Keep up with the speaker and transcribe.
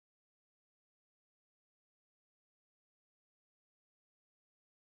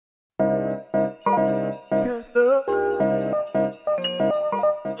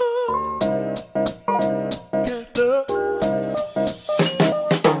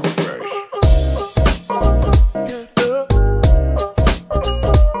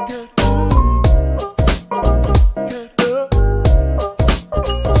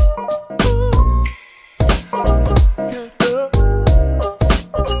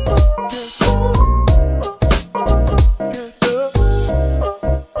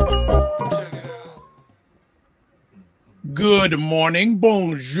Good morning.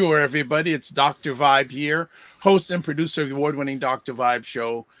 Bonjour, everybody. It's Dr. Vibe here, host and producer of the award-winning Dr. Vibe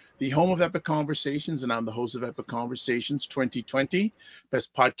Show, the home of Epic Conversations, and I'm the host of Epic Conversations 2020,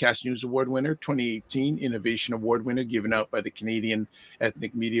 Best Podcast News Award winner, 2018 Innovation Award winner, given out by the Canadian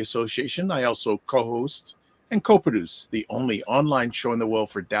Ethnic Media Association. I also co-host and co-produce the only online show in the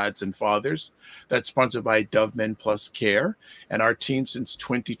world for dads and fathers that's sponsored by Dove Men Plus Care. And our team since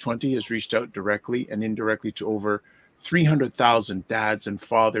 2020 has reached out directly and indirectly to over 300,000 dads and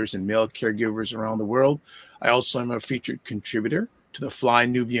fathers and male caregivers around the world. I also am a featured contributor to the Fly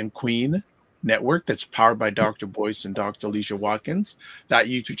Nubian Queen network that's powered by Dr. Boyce and Dr. Alicia Watkins. That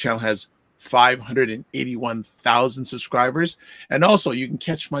YouTube channel has 581,000 subscribers. And also you can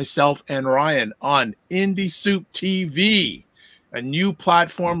catch myself and Ryan on Indie Soup TV, a new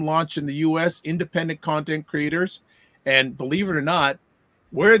platform launched in the US, independent content creators. And believe it or not,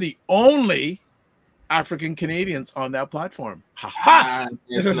 we're the only African Canadians on that platform.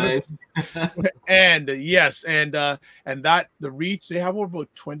 That's nice. And yes, and that the reach, they have over about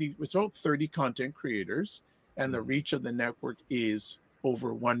 20, it's about 30 content creators, and the reach of the network is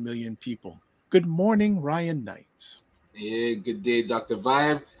over 1 million people. Good morning, Ryan Knight. Yeah, good day, Dr.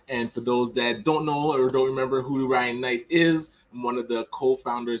 Vibe. And for those that don't know or don't remember who Ryan Knight is, I'm one of the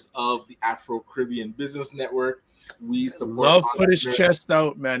co-founders of the Afro Caribbean Business Network. We support love put his chest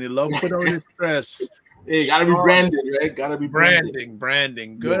out, man. He love put on his chest. Hey, gotta be branded, right? Gotta be branding.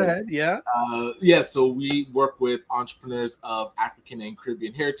 Go ahead, yeah. So we work with entrepreneurs of African and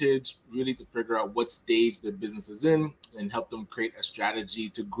Caribbean heritage, really to figure out what stage their business is in and help them create a strategy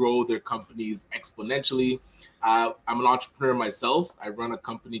to grow their companies exponentially. I'm an entrepreneur myself. I run a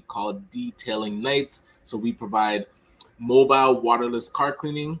company called Detailing Nights. So we provide mobile waterless car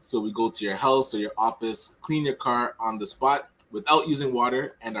cleaning. So we go to your house or your office, clean your car on the spot without using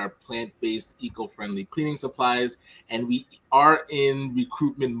water, and our plant-based eco-friendly cleaning supplies. And we are in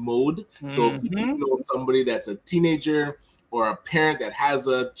recruitment mode. So if you know somebody that's a teenager or a parent that has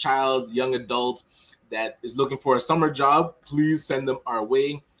a child, young adult that is looking for a summer job, please send them our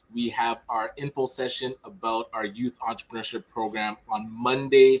way. We have our info session about our youth entrepreneurship program on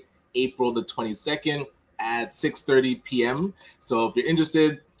Monday, April the 22nd at 6:30 p.m. So if you're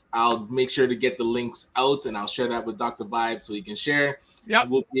interested, I'll make sure to get the links out, and I'll share that with Dr. Vibe so he can share. Yeah,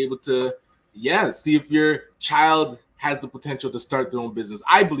 we'll be able to, see if your child has the potential to start their own business.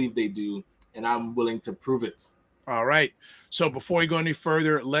 I believe they do, and I'm willing to prove it. All right. So before we go any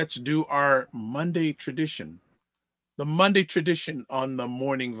further, let's do our Monday tradition. The Monday tradition on the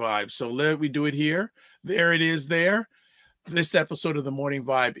Morning Vibe. So we do it here. There it is there. This episode of the Morning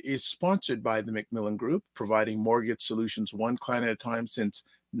Vibe is sponsored by the Macmillan Group, providing mortgage solutions one client at a time since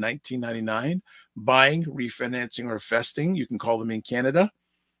 1999. Buying, refinancing, or investing. You can call them in Canada.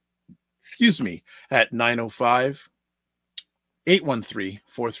 At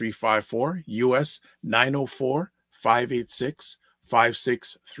 905-813-4354. US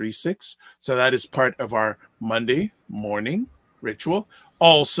 904-586-5636. So that is part of our Monday morning ritual.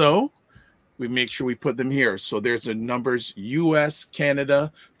 Also, we make sure we put them here. So there's the numbers US,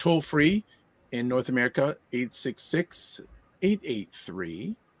 Canada, toll free. In North America,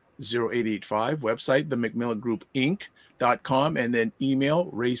 866-883-0885. Website, the Macmillan Group Inc.com, and then email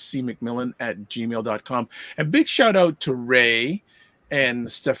raycmcmillan@gmail.com. And big shout out to Ray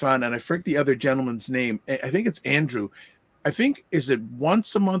and Stefan, and I forget the other gentleman's name. I think it's Andrew. I think, is it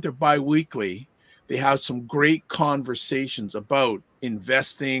once a month or bi-weekly? They have some great conversations about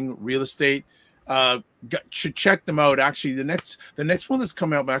investing, real estate. Should check them out. Actually, the next one that's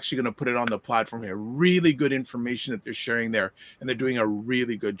coming up, I'm actually going to put it on the platform here. Really good information that they're sharing there, and they're doing a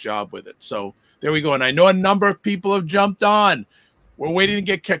really good job with it. So there we go. And I know a number of people have jumped on. We're waiting to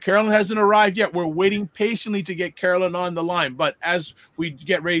get Carolyn hasn't arrived yet. We're waiting patiently to get Carolyn on the line. But as we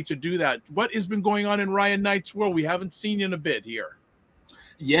get ready to do that, what has been going on in Ryan Knight's world? We haven't seen you in a bit here.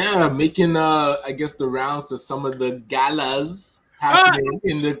 Yeah, making I guess the rounds to some of the galas happening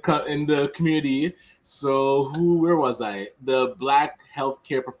in the community. So where was I? The Black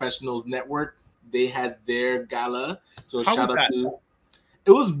Healthcare Professionals Network, they had their gala. So shout out to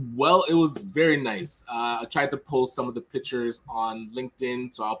it was very nice. I tried to post some of the pictures on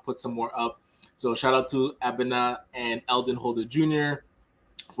LinkedIn, so I'll put some more up. So shout out to Abena and Eldon Holder Jr.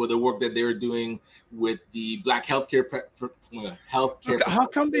 for the work that they were doing with the Black healthcare. Okay, how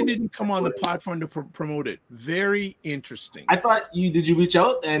come they didn't come on the platform to promote it? Very interesting. I thought did you reach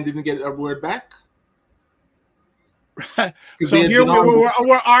out and didn't get a word back? So here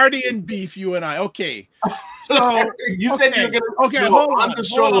we're already in beef, you and I. Okay. So you said you were gonna hold on the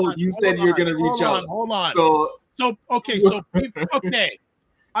show. You said you were gonna reach out. Hold on. So okay.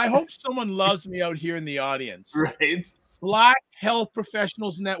 I hope someone loves me out here in the audience. Right. Black Health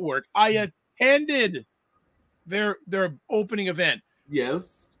Professionals Network. I attended their opening event.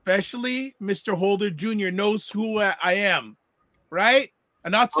 Yes. Especially Mr. Holder Jr. knows who I am, right?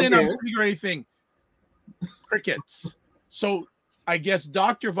 I'm not saying I'm big or anything. Crickets. So I guess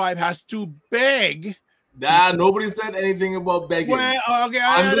Dr. Vibe has to beg. Nah, nobody said anything about begging. Well, okay,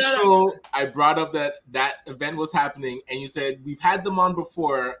 on the show, I brought up that event was happening, and you said, we've had them on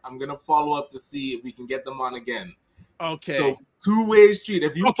before. I'm going to follow up to see if we can get them on again. Okay. So, two-way street.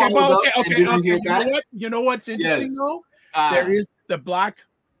 If you followed up and didn't hear that. You know what's interesting, though? There is the Black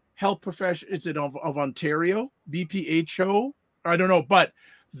Health Profession. Is it of Ontario? BPHO? I don't know. But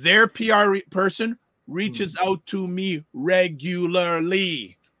their PR person reaches out to me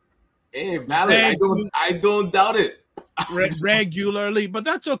regularly. Hey, valid. I don't doubt it. Regularly, but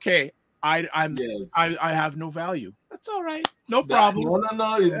that's okay. I have no value. That's all right. No problem.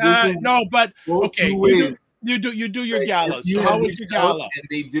 No. But okay. You do your gala. So how was your gala? And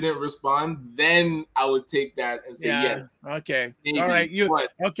they didn't respond, then I would take that and say yes. Okay. Maybe. All right.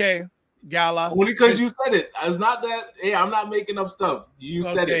 Okay. Gala. Only because you said it. It's not that. Hey, I'm not making up stuff. You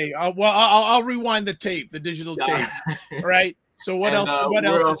said it. I'll rewind the tape, the digital tape. All right. So what else? What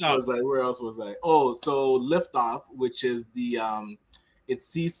else is up? Where else was I? Oh, so Liftoff, which is the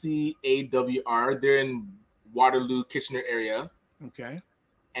it's CCAWR. They're in Waterloo, Kitchener area. Okay.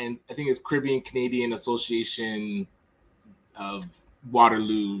 And I think it's Caribbean Canadian Association of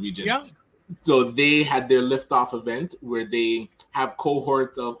Waterloo region. Yeah. So they had their Liftoff event where they have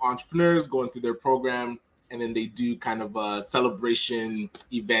cohorts of entrepreneurs going through their program, and then they do kind of a celebration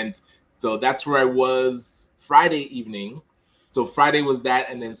event. So that's where I was Friday evening. So Friday was that,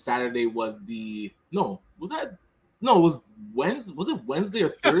 and then Saturday was it was Wednesday. Was it Wednesday or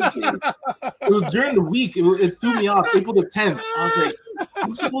Thursday? It was during the week. It threw me off. April the 10th. I was like,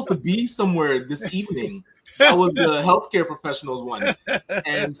 I'm supposed to be somewhere this evening. That was the healthcare professionals one.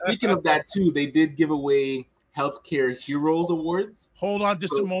 And speaking of that too, they did give away Healthcare Heroes Awards. Hold on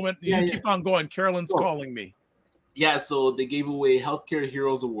just a moment. You keep on going. Carolyn's calling me. Yeah, so they gave away Healthcare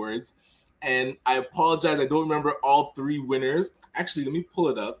Heroes Awards. And I apologize, I don't remember all three winners. Actually, let me pull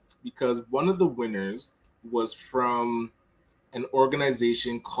it up, because one of the winners was from an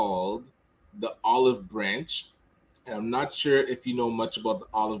organization called the Olive Branch. And I'm not sure if you know much about the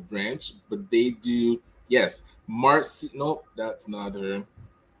Olive Branch, but they do, Marcy, no, that's not her.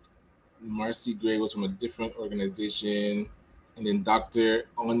 Marcy Gray was from a different organization. And then Dr.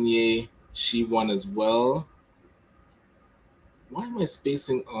 Onye, she won as well. Why am I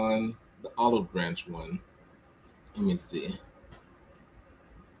spacing on the Olive Branch one? Let me see.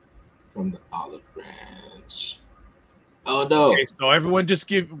 From the Olive Branch. Oh, no. Okay, so everyone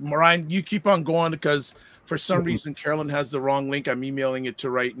just Ryan, you keep on going, because for some reason Carolyn has the wrong link. I'm emailing it to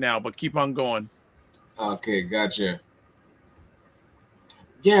right now, but keep on going. Okay, gotcha.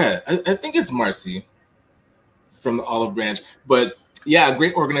 Yeah, I think it's Marcy from the Olive Branch. But yeah, a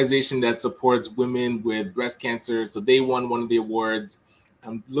great organization that supports women with breast cancer. So they won one of the awards.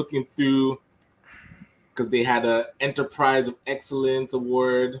 I'm looking through, because they had an Enterprise of Excellence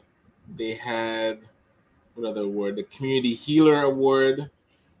Award. They had, what other award? The Community Healer Award.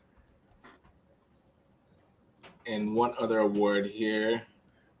 And one other award here.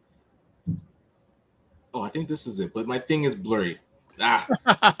 Oh, I think this is it, but my thing is blurry.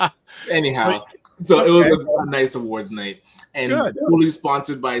 Anyhow, so it was a nice awards night. And fully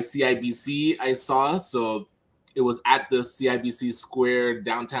sponsored by CIBC, I saw. So it was at the CIBC Square,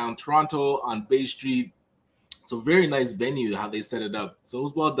 downtown Toronto on Bay Street. So very nice venue, how they set it up. So it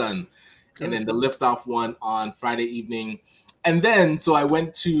was well done. Good. And then the Liftoff one on Friday evening. And then, so I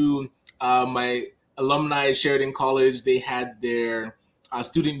went to my alumni Sheridan College. They had their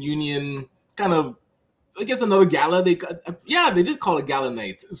student union kind of, I guess, another gala. They did call it gala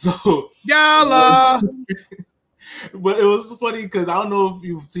night. So gala. But it was funny because I don't know if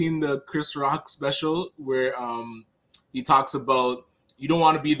you've seen the Chris Rock special where he talks about you don't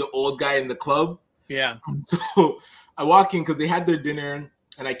want to be the old guy in the club. Yeah. So I walk in because they had their dinner,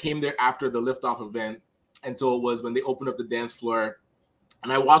 and I came there after the Liftoff event. And so it was when they opened up the dance floor,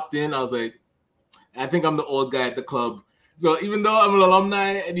 and I walked in. I was like, I think I'm the old guy at the club. So even though I'm an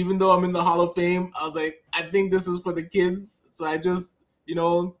alumni and even though I'm in the Hall of Fame, I was like, I think this is for the kids. So I just,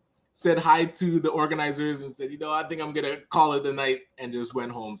 said hi to the organizers and said, I think I'm gonna call it a night, and just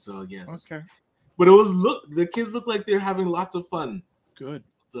went home. So yes. Okay. But the kids look like they're having lots of fun. Good.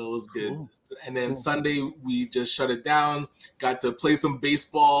 So it was good. Cool. And then Sunday we just shut it down. Got to play some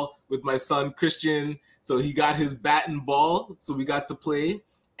baseball with my son Christian. So he got his bat and ball. So we got to play.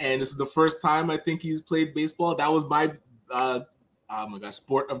 And this is the first time I think he's played baseball. That was my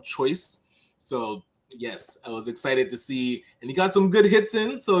sport of choice. So yes, I was excited to see. And he got some good hits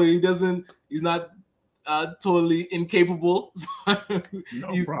in. So he's not totally incapable.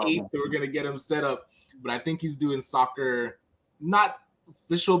 He's problem. 8, so we're gonna get him set up. But I think he's doing soccer, not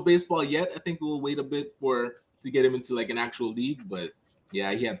official baseball yet. I think we'll wait a bit to get him into like an actual league. But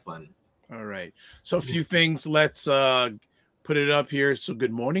yeah, he had fun. All right. So a few things. Let's put it up here. So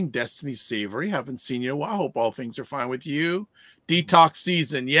good morning, Destiny Savory. Haven't seen you in a while. Hope all things are fine with you. Detox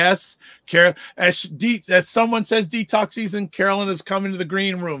season. Yes. As someone says detox season, Carolyn is coming to the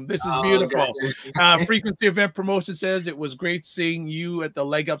green room. This is beautiful. Frequency Event Promotion says it was great seeing you at the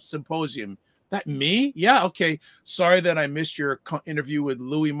Leg Up Symposium. That me? Yeah. Okay. Sorry that I missed your interview with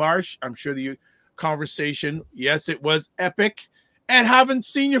Louis Marsh. I'm sure the conversation. Yes, it was epic. And haven't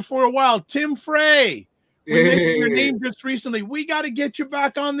seen you for a while. Tim Frey. We mentioned your name just recently. We got to get you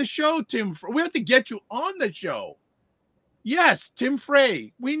back on the show, Tim. We have to get you on the show. Yes, Tim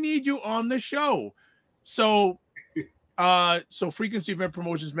Frey. We need you on the show. So, Frequency Event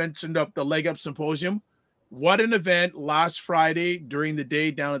Promotions mentioned up the Leg Up Symposium. What an event last Friday during the day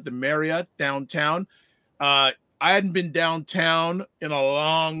down at the Marriott downtown. I hadn't been downtown in a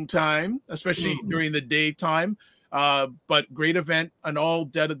long time, especially during the daytime. But great event, and all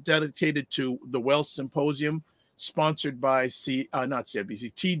dedicated to the Wealth Symposium, sponsored by not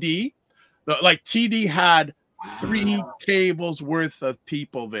CIBC, TD. TD had 3 tables worth of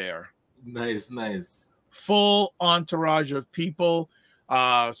people there. Nice. Full entourage of people.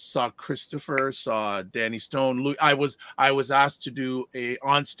 Saw Christopher, saw Danny Stone. I was asked to do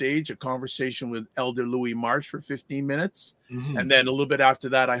on stage a conversation with Elder Louis Marsh for 15 minutes. And then a little bit after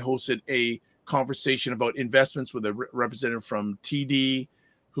that, I hosted a conversation about investments with a representative from TD,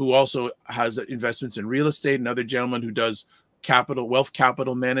 who also has investments in real estate, another gentleman who does wealth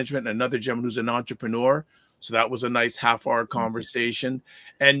capital management, and another gentleman who's an entrepreneur. So that was a nice half-hour conversation.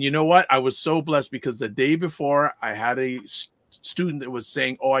 And you know what? I was so blessed because the day before I had a student that was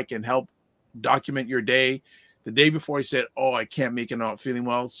saying, oh, I can help document your day. The day before I said, oh, I can't make it, not feeling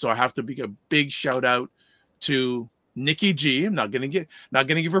well. So I have to make a big shout out to Nikki G. I'm not gonna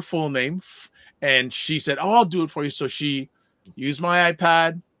give her full name. And she said, oh, I'll do it for you. So she used my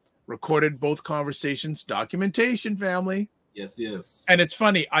iPad, recorded both conversations, documentation, family. Yes. And it's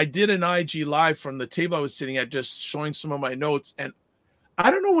funny, I did an IG live from the table I was sitting at, just showing some of my notes. And I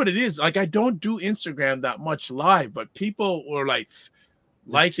don't know what it is. Like, I don't do Instagram that much live, but people were like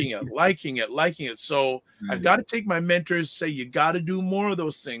liking it. So nice. I've got to take my mentors, say, you got to do more of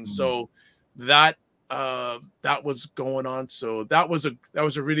those things. So that was going on. So that was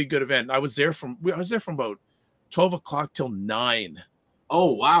a really good event. I was there from about 12 o'clock till 9.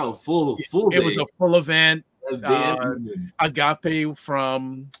 Oh wow, full day. It was a full event. Agape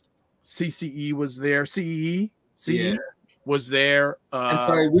from CCE was there. CE was there. And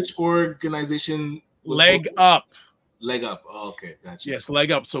sorry, which organization? Leg Up. Leg Up. Oh, okay, gotcha. Yes,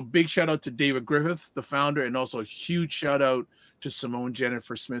 Leg Up. So big shout out to David Griffith, the founder, and also a huge shout out to Simone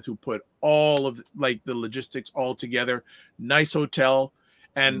Jennifer Smith, who put all of the logistics all together. Nice hotel.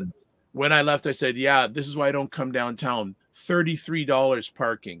 And when I left, I said, yeah, this is why I don't come downtown. $33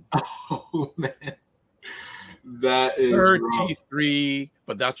 parking. Oh man. That is 33,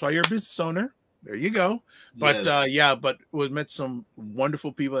 but that's why you're a business owner. There you go. But but we met some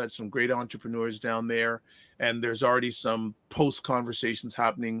wonderful people, had some great entrepreneurs down there, and there's already some post conversations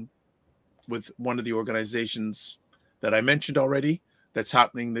happening with one of the organizations that I mentioned already that's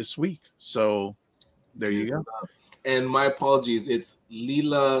happening this week. So there you go. And my apologies, it's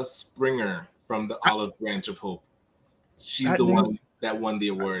Leela Springer from the Olive Branch of Hope. She's the one that won the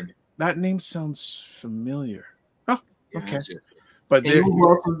award. That name sounds familiar. Oh, okay. Gotcha. But who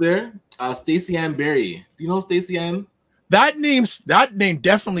else was there? Stacey Ann Berry. Do you know Stacey Ann? That name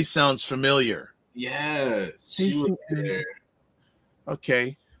definitely sounds familiar. Yeah, she was there.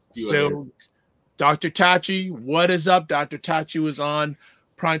 Okay. So Dr. Tachi, what is up? Dr. Tachi was on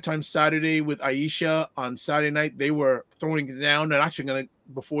Primetime Saturday with Aisha on Saturday night. They were throwing it down, and actually gonna,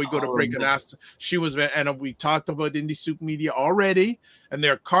 before we go to break, and ask, she was, and we talked about Indie Soup Media already, and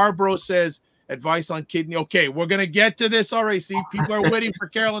their Carbro says advice on kidney. Okay, we're gonna get to this already. See, people are waiting for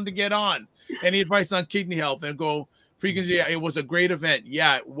Carolyn to get on. Any advice on kidney health? And go Frequency, yeah, it was a great event.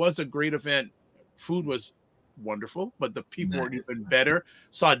 Yeah, it was a great event. Food was wonderful, but the people were even better.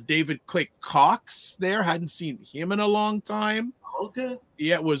 Saw David Click Cox there. Hadn't seen him in a long time. Okay.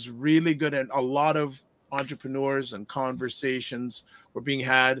 Yeah, it was really good, and a lot of entrepreneurs and conversations were being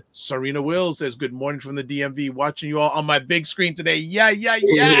had. Serena Wills says, "Good morning from the DMV. Watching you all on my big screen today." Yeah.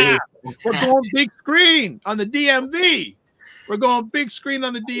 We're going big screen on the DMV. We're going big screen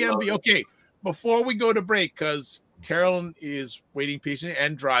on the DMV. Okay, before we go to break, because Carolyn is waiting patiently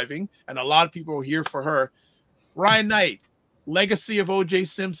and driving, and a lot of people are here for her. Ryan Knight, legacy of O.J.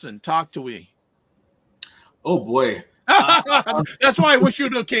 Simpson. Talk to me. Oh boy. That's why I wish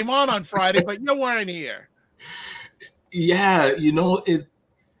you'd have came on Friday, but you weren't here. Yeah, you know, it.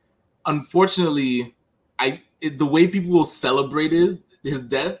 Unfortunately, the way people celebrated his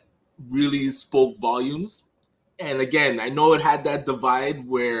death really spoke volumes. And again, I know it had that divide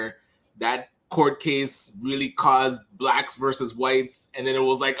where that court case really caused blacks versus whites, and then it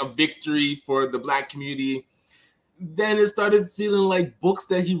was like a victory for the black community. Then it started feeling like books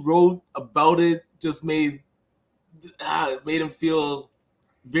that he wrote about it just made him feel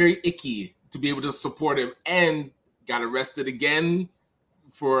very icky to be able to support him, and got arrested again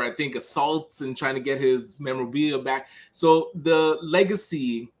for, I think, assaults and trying to get his memorabilia back. So the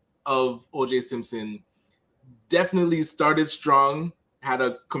legacy of O.J. Simpson definitely started strong, had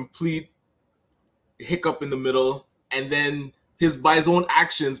a complete hiccup in the middle, and then by his own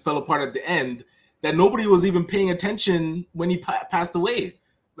actions fell apart at the end, that nobody was even paying attention when he passed away.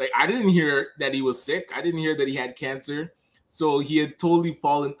 Like, I didn't hear that he was sick. I didn't hear that he had cancer. So he had totally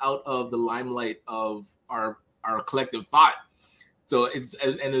fallen out of the limelight of our collective thought. So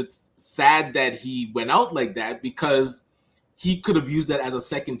it's sad that he went out like that, because he could have used that as a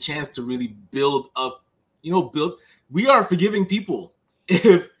second chance to really build up, we are forgiving people.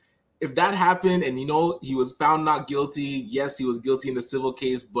 If that happened and, he was found not guilty, yes, he was guilty in the civil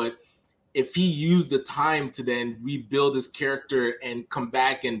case, but if he used the time to then rebuild his character and come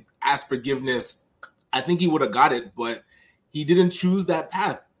back and ask forgiveness, I think he would have got it, but he didn't choose that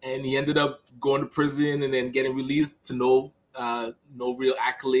path. And he ended up going to prison and then getting released to no real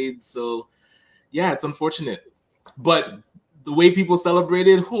accolades. So yeah, it's unfortunate. But the way people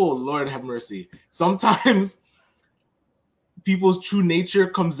celebrated, oh, Lord have mercy. Sometimes people's true nature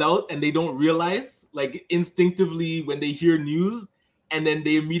comes out and they don't realize, like, instinctively when they hear news, and then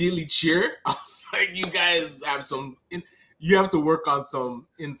they immediately cheer. I was like, you guys have you have to work on some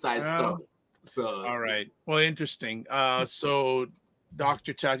inside stuff. So, all right. Well, interesting. So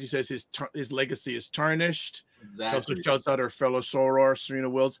Dr. Tachi says his legacy is tarnished. Exactly. Also shouts out our fellow soror, Serena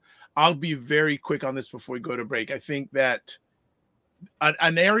Wills. I'll be very quick on this before we go to break. I think that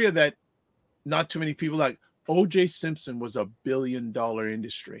an area that not too many people like, O.J. Simpson was a $1 billion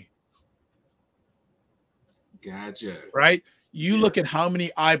industry. Gotcha. Right? You look at how many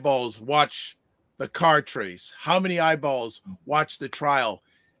eyeballs watch the car trace, how many eyeballs watch the trial,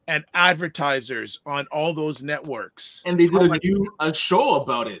 and advertisers on all those networks. And they did a show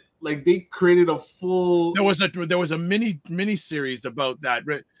about it. Like, they created a full. There was a mini series about that.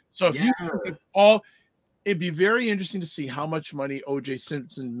 Right? So if you look at it'd be very interesting to see how much money O.J.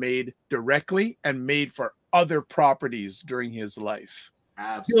 Simpson made directly and made for other properties during his life.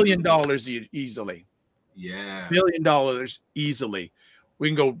 Absolutely. $1 billion easily. Yeah. $1 billion easily. We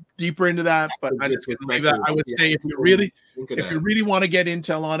can go deeper into that, but I just leave that. I would say if you really want to get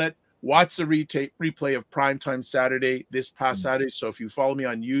intel on it, watch the replay of Primetime Saturday, this past Saturday. So if you follow me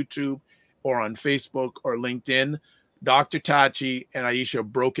on YouTube or on Facebook or LinkedIn, Dr. Tachi and Aisha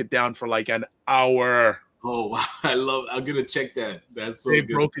broke it down for like an hour. Oh wow. I'm gonna check that. That's so they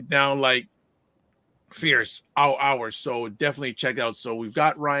good. Broke it down like fierce hours. So definitely check out. So we've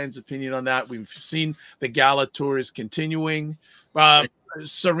got Ryan's opinion on that. We've seen the gala tour is continuing.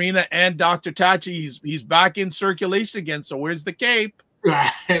 Serena and Dr. Tachi, he's back in circulation again. So where's the cape?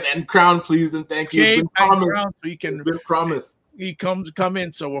 And crown, please, and thank you. Cape and crown, so he can. It's been promised. He come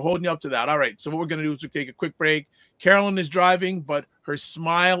in. So we're holding you up to that. All right. So what we're gonna do is we take a quick break. Carolyn is driving, but her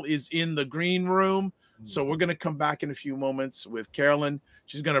smile is in the green room. So we're gonna come back in a few moments with Carolyn.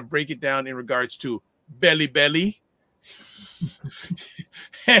 She's gonna break it down in regards to belly.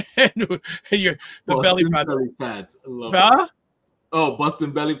 And the belly fat. I love it. Oh,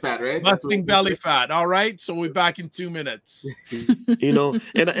 busting belly fat, right? Busting belly fat. All right. So we're back in 2 minutes.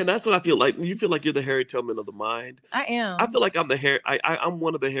 And that's what I feel like. You feel like you're the Harriet Tubman of the mind. I am. I feel like I'm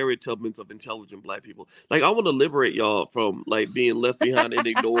one of the Harriet Tubmans of intelligent Black people. Like, I want to liberate y'all from like being left behind and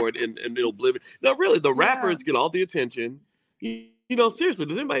ignored and oblivion. No, really, the rappers get all the attention. Seriously,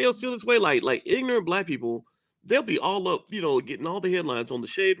 does anybody else feel this way? Like ignorant Black people they'll be all up, getting all the headlines on the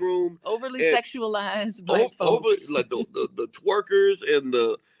Shade Room. Overly sexualized black folks. Over, like the twerkers and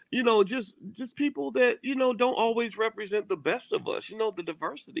the, just people that, don't always represent the best of us, the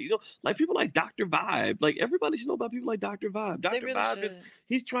diversity, like people like Dr. Vibe. Like everybody should know about people like Dr. Vibe. Dr. Really Vibe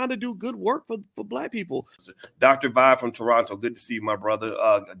he's trying to do good work for black people. Dr. Vibe from Toronto. Good to see you, my brother.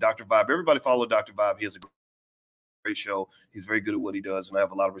 Dr. Vibe. Everybody follow Dr. Vibe. He has a great show. He's very good at what he does, and I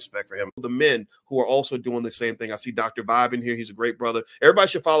have a lot of respect for him. The men who are also doing the same thing. I see Dr. Vibe in here. He's a great brother. Everybody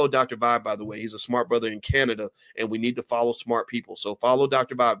should follow Dr. Vibe, by the way. He's a smart brother in Canada, and we need to follow smart people. So follow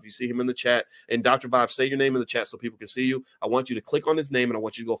Dr. Vibe. If you see him in the chat, and Dr. Vibe, say your name in the chat so people can see you. I want you to click on his name, and I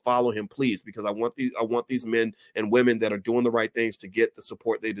want you to go follow him, please, because I want these men and women that are doing the right things to get the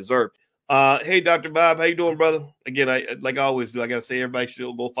support they deserve. Hey, Dr. Vibe, how you doing, brother? Again, like I always do, I got to say everybody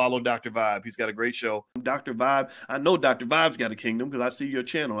should go follow Dr. Vibe. He's got a great show. Dr. Vibe, I know Dr. Vibe's got a kingdom because I see your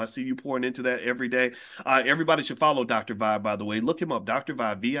channel. I see you pouring into that every day. Everybody should follow Dr. Vibe, by the way. Look him up, Dr.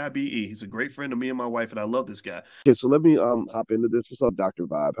 Vibe, V-I-B-E. He's a great friend of me and my wife, and I love this guy. Okay, so let me hop into this. What's up, Dr.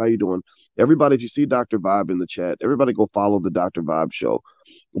 Vibe? How you doing? Everybody, if you see Dr. Vibe in the chat, everybody go follow the Dr. Vibe show.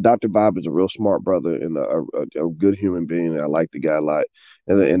 Dr. Vibe is a real smart brother and a good human being. I like the guy a lot,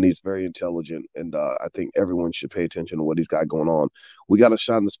 and he's very intelligent. And I think everyone should pay attention to what he's got going on. We got to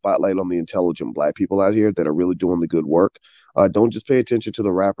shine the spotlight on the intelligent black people out here that are really doing the good work. Don't just pay attention to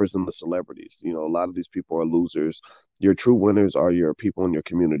the rappers and the celebrities. A lot of these people are losers. Your true winners are your people in your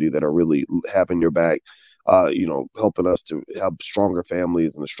community that are really having your back. Helping us to have stronger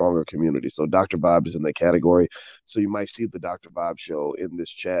families and a stronger community. So Dr. Vibe is in that category. So you might see the Dr. Vibe show in this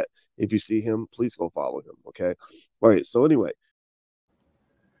chat. If you see him, please go follow him. Okay. All right. So anyway.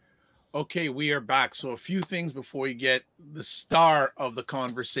 Okay, we are back. So a few things before we get the star of the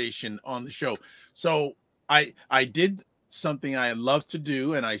conversation on the show. So I did something I love to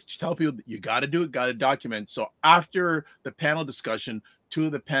do, and I tell people that you got to do it, got to document. So after the panel discussion, two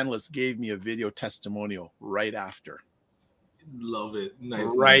of the panelists gave me a video testimonial right after. Love it.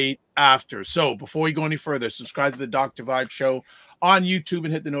 Nice. Right after. So before we go any further, subscribe to the Dr. Vibe Show on YouTube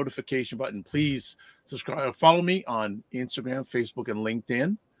and hit the notification button. Please subscribe. Follow me on Instagram, Facebook, and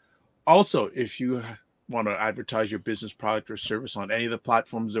LinkedIn. Also, if you want to advertise your business, product, or service on any of the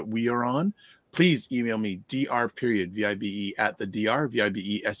platforms that we are on, please email me dr.vibe at the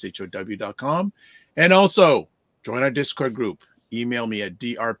dr.vibeshow.com. And also join our Discord group. Email me at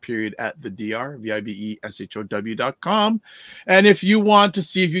dr.at the dr.vibeshow.com. And if you want to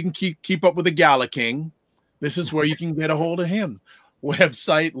see if you can keep up with the Gala King, this is where you can get a hold of him.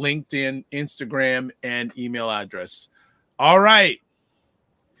 Website, LinkedIn, Instagram, and email address. All right.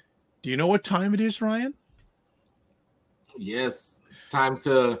 Do you know what time it is, Ryan? Yes, it's time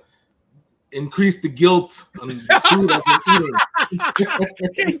to increase the guilt on the food I've been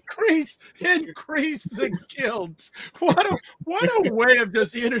eating. increase the guilt. What a way of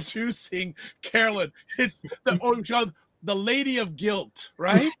just introducing Carolyn. It's the lady of guilt,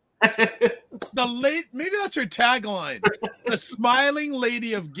 right? Maybe that's her tagline. The smiling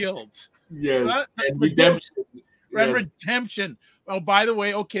lady of guilt. Yes, and redemption. And redemption. Oh, by the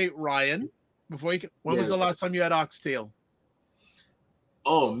way, okay, Ryan, when was the last time you had oxtail?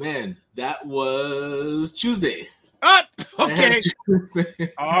 Oh man, that was Tuesday. Okay.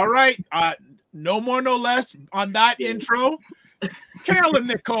 All right. No more, no less on that intro. Carolyn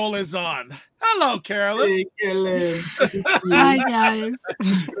Nichol is on. Hello, Carolyn. Hey, Carolyn. Hi, guys.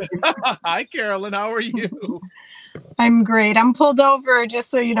 Hi, Carolyn. How are you? I'm great. I'm pulled over, just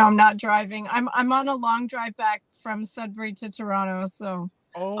so you know, I'm not driving. I'm on a long drive back from Sudbury to Toronto, so.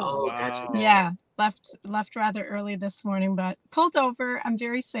 Oh, wow. Gotcha. Yeah, left rather early this morning, but pulled over. I'm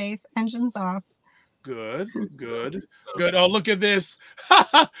very safe. Engines off. Good. Oh, look at this.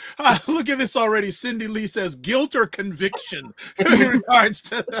 Look at this already. Cindy Lee says guilt or conviction in regards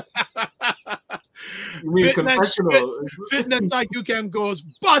to you mean confessional. Fitness IQ Cam goes,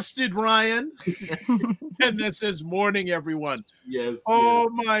 busted, Ryan. And then says, morning, everyone. Yes. Oh,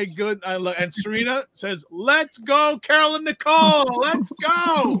 yes. my good. And Serena says, let's go, Carolyn Nichol. Let's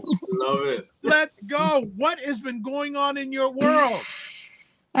go. Love it. Let's go. What has been going on in your world?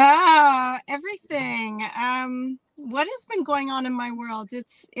 Everything. What has been going on in my world?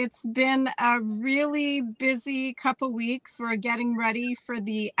 It's been a really busy couple weeks. We're getting ready for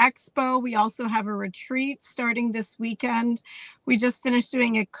the expo. We also have a retreat starting this weekend. We just finished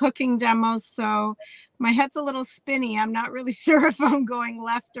doing a cooking demo, so my head's a little spinny. I'm not really sure if I'm going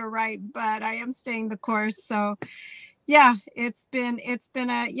left or right, but I am staying the course. So yeah, that's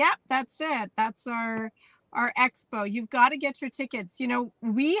it. That's our expo. You've got to get your tickets.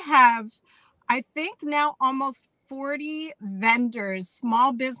 We have, I think now, almost 40 vendors,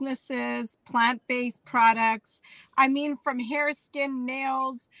 small businesses, plant-based products. I mean, from hair, skin,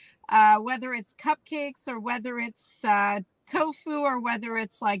 nails, whether it's cupcakes or whether it's tofu or whether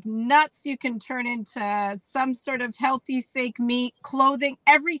it's like nuts you can turn into some sort of healthy fake meat, clothing,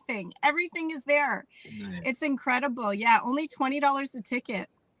 everything is there. Nice. It's incredible. Yeah, only $20 a ticket.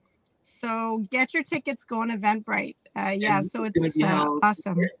 So get your tickets, go on Eventbrite. So it's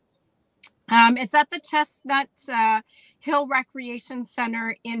awesome. It's at the Chestnut Hill Recreation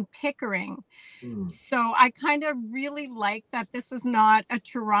Center in Pickering. So I kind of really like that this is not a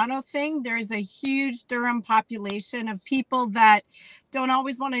Toronto thing. There's a huge Durham population of people that don't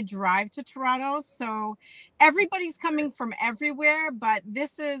always want to drive to Toronto. So everybody's coming from everywhere, but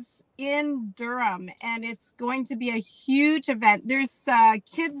this is in Durham and it's going to be a huge event. There's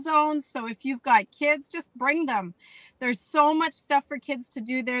kid zones. So if you've got kids, just bring them. There's so much stuff for kids to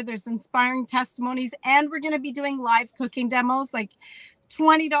do there. There's inspiring testimonies, and we're going to be doing live cooking demos, like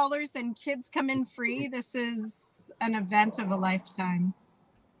 $20 and kids come in free. This is an event of a lifetime.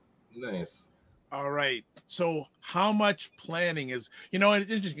 Nice. All right. So how much planning is, it's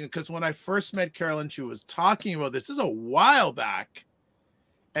interesting because when I first met Carolyn, she was talking about this is a while back.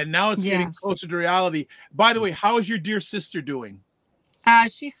 And now it's getting closer to reality. By the way, how is your dear sister doing?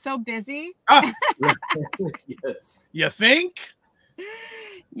 She's so busy. Yes. You think?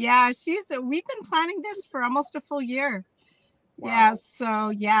 Yeah, we've been planning this for almost a full year. Wow. Yeah, so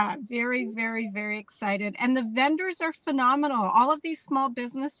yeah, very, very, very excited. And the vendors are phenomenal. All of these small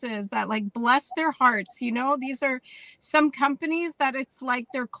businesses that like bless their hearts, these are some companies that it's like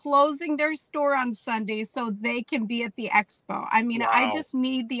they're closing their store on Sunday so they can be at the expo. I mean, I just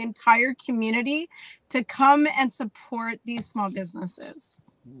need the entire community to come and support these small businesses.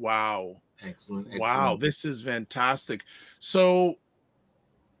 Wow. Excellent. Wow, this is fantastic. So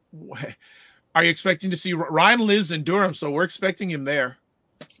are you expecting to see Ryan lives in Durham, so we're expecting him there.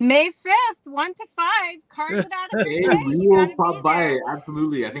 May 5th, 1 to 5. Carve it out of Hey, your day. we will pop by.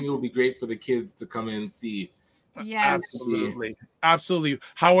 Absolutely. I think it will be great for the kids to come in and see. Yes. Absolutely.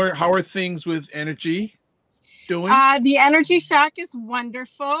 How are things with energy doing? The Energy Shack is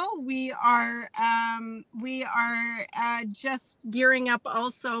wonderful. We are just gearing up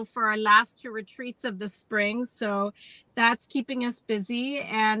also for our last 2 retreats of the spring. So that's keeping us busy.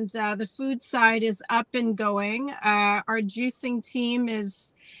 And the food side is up and going. Our juicing team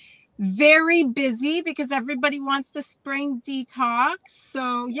is very busy because everybody wants to spring detox.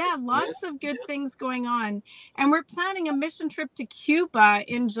 So yeah, lots of good things going on. And we're planning a mission trip to Cuba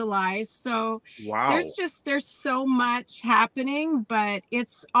in July. So there's so much happening, but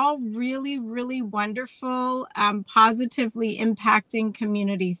it's all really, really wonderful, positively impacting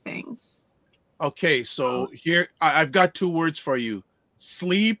community things. Okay, so here I've got 2 words for you.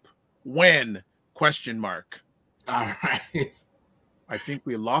 Sleep when? ? All right. I think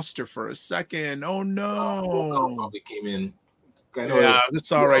we lost her for a second. Oh no! Probably came in. Yeah,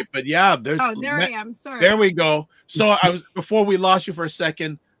 that's all right. But yeah, there's. Oh, there I am. Sorry. There we go. So before we lost you for a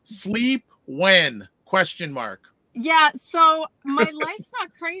second. Sleep when ? Yeah. So my life's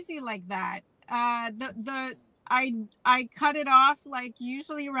not crazy like that. I cut it off like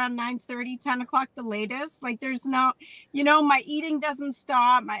usually around 9:30, 10 o'clock the latest. Like there's no, my eating doesn't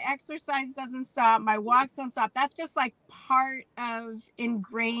stop. My exercise doesn't stop. My walks don't stop. That's just like part of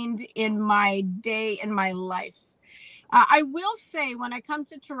ingrained in my day, in my life. I will say when I come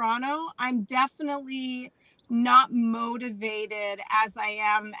to Toronto, I'm definitely not motivated as I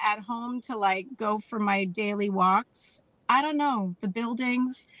am at home to like go for my daily walks. I don't know, the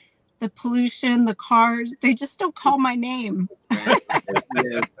buildings, the pollution, the cars, they just don't call my name.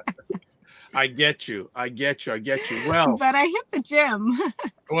 Yes. I get you. Well, but I hit the gym.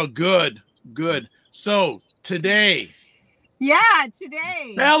 Well, good. So today. Yeah,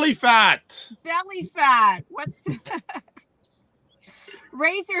 today. Belly fat. What's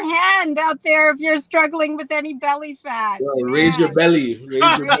raise your hand out there if you're struggling with any belly fat. Raise your belly.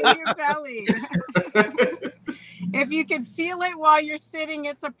 Raise your belly. If you can feel it while you're sitting,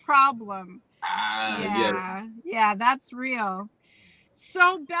 it's a problem. Yeah, that's real.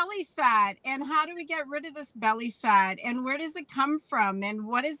 So belly fat, and how do we get rid of this belly fat, and where does it come from, and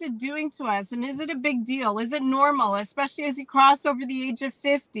what is it doing to us, and is it a big deal? Is it normal, especially as you cross over the age of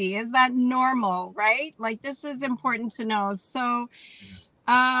 50? Is that normal, right? Like this is important to know. So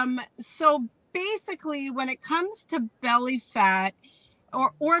basically when it comes to belly fat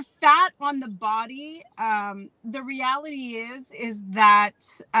or fat on the body, the reality is that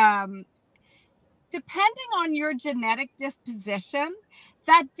depending on your genetic disposition,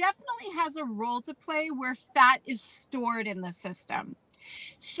 that definitely has a role to play where fat is stored in the system.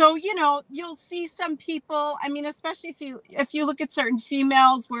 So, you know, you'll see some people, I mean, especially if you look at certain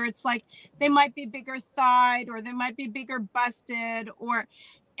females where it's like they might be bigger thighed or they might be bigger busted, or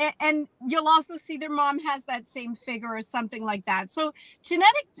and you'll also see their mom has that same figure or something like that. So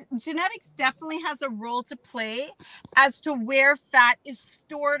genetics definitely has a role to play as to where fat is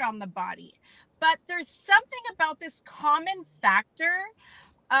stored on the body. But there's something about this common factor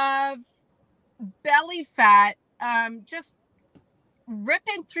of belly fat just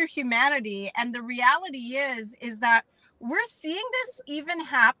ripping through humanity. And the reality is that we're seeing this even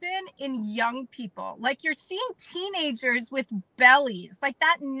happen in young people. Like, you're seeing teenagers with bellies. Like,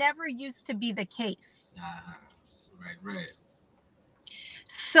 that never used to be the case. Right.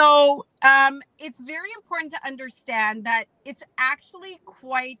 So it's very important to understand that it's actually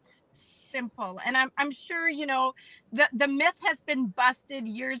quite simple. And I'm sure, you know, the myth has been busted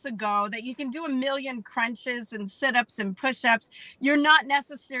years ago that you can do 1,000,000 crunches and sit-ups and push-ups. You're not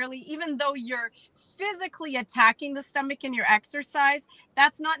necessarily, even though you're physically attacking the stomach in your exercise,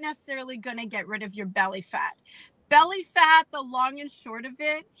 that's not necessarily going to get rid of your belly fat. Belly fat, the long and short of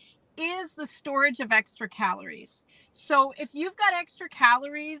it, is the storage of extra calories. So if you've got extra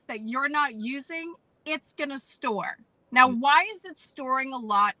calories that you're not using, it's going to store. Now, why is it storing a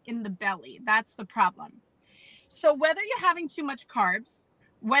lot in the belly? That's the problem. So whether you're having too much carbs,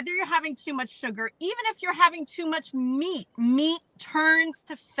 whether you're having too much sugar, even if you're having too much meat turns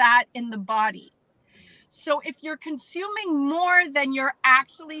to fat in the body. So if you're consuming more than you're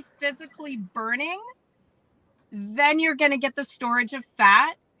actually physically burning, then you're going to get the storage of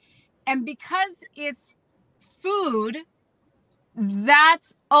fat. And because it's food,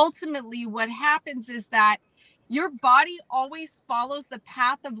 that's ultimately what happens, is that your body always follows the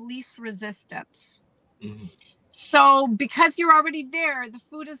path of least resistance. Mm-hmm. So because you're already there, the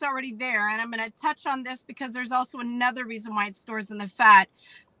food is already there. And I'm going to touch on this because there's also another reason why it stores in the fat.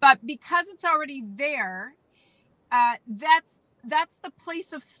 But because it's already there, that's the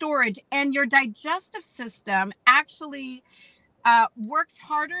place of storage. And your digestive system actually works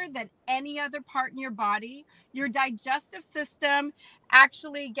harder than any other part in your body. Your digestive system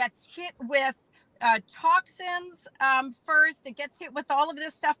actually gets hit with toxins first. It gets hit with all of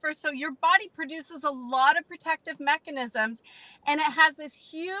this stuff first. So your body produces a lot of protective mechanisms, and it has this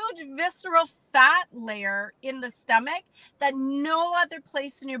huge visceral fat layer in the stomach that no other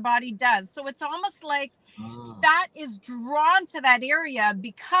place in your body does. So it's almost like fat is drawn to that area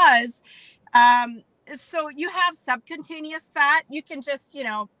because so you have subcutaneous fat. You can just, you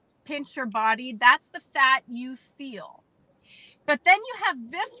know, pinch your body. That's the fat you feel. But then you have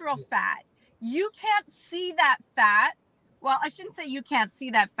visceral fat. You can't see that fat. Well, I shouldn't say you can't see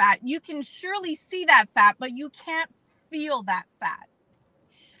that fat. You can surely see that fat, but you can't feel that fat.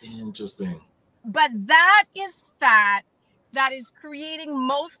 Interesting. But that is fat that is creating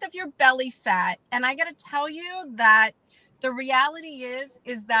most of your belly fat. And I got to tell you that the reality is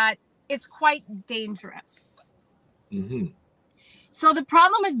that it's quite dangerous. Mm-hmm. So the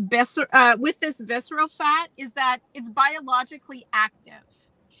problem with this visceral fat is that it's biologically active.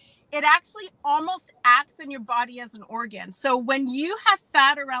 It actually almost acts in your body as an organ. So when you have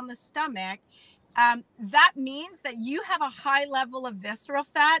fat around the stomach, that means that you have a high level of visceral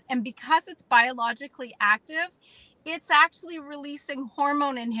fat. And because it's biologically active, it's actually releasing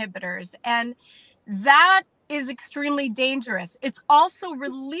hormone inhibitors. And that is extremely dangerous. It's also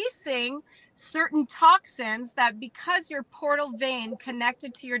releasing certain toxins that, because your portal vein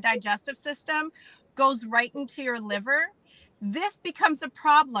connected to your digestive system goes right into your liver, this becomes a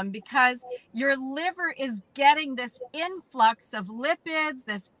problem because your liver is getting this influx of lipids,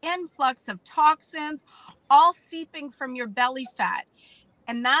 this influx of toxins, all seeping from your belly fat.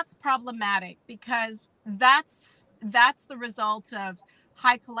 And that's problematic because that's the result of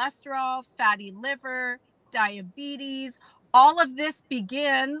high cholesterol, fatty liver, diabetes. All of this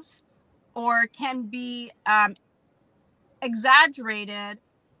begins or can be exaggerated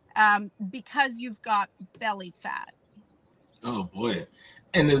because you've got belly fat. Oh boy.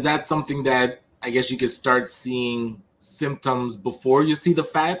 And is that something that I guess you could start seeing symptoms before you see the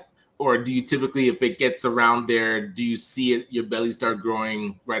fat? Or do you typically, if it gets around there, do you see it, your belly start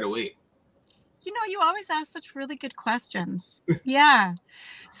growing right away? You know, you always ask such really good questions. Yeah.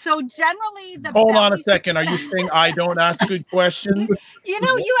 So generally Hold on a second. Are you saying I don't ask good questions? You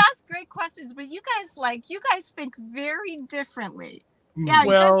know, you ask great questions, but you guys think very differently. Yeah,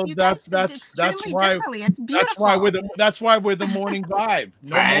 well, you guys think extremely differently. It's beautiful. That's why we're the morning vibe.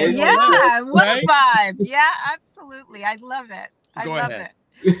 No right? more, no yeah, less, what right? a vibe. Yeah, absolutely. I love it. Go love ahead.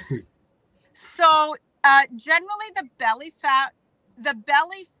 it. So generally the belly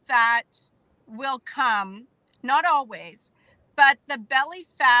fat will come, not always, but the belly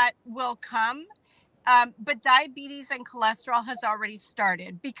fat will come. But diabetes and cholesterol has already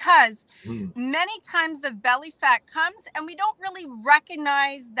started, because many times the belly fat comes and we don't really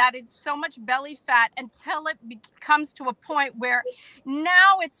recognize that it's so much belly fat until it comes to a point where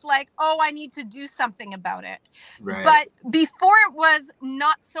now it's like, oh, I need to do something about it. Right. But before, it was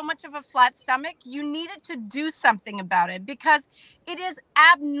not so much of a flat stomach. You needed to do something about it, because it is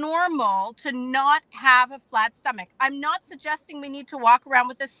abnormal to not have a flat stomach. I'm not suggesting we need to walk around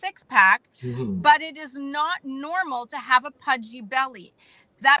with a six-pack, but it is not normal to have a pudgy belly.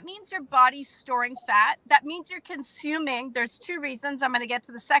 That means your body's storing fat. That means you're consuming, there's two reasons. I'm going to get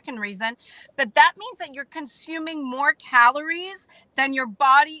to the second reason, but that means that you're consuming more calories than your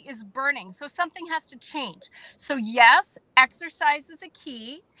body is burning. So something has to change. So yes, exercise is a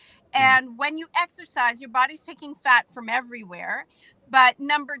key. And when you exercise, your body's taking fat from everywhere. But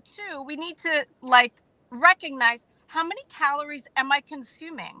number two, we need to recognize, how many calories am I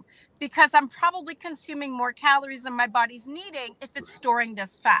consuming? Because I'm probably consuming more calories than my body's needing if it's storing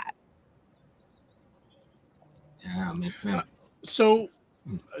this fat. Yeah, makes sense. So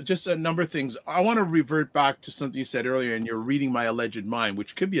just a number of things. I want to revert back to something you said earlier, and you're reading my alleged mind,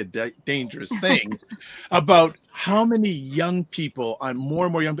 which could be a dangerous thing, about how many young people, more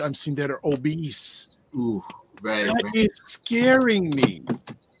and more young, I'm seeing that are obese. Ooh, right. That is scaring me.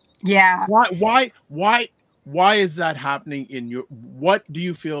 Yeah. Why is that happening what do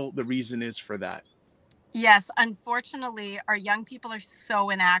you feel the reason is for that? Yes, unfortunately, our young people are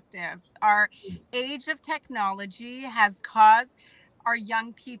so inactive. Our age of technology has caused our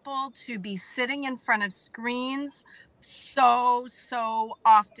young people to be sitting in front of screens so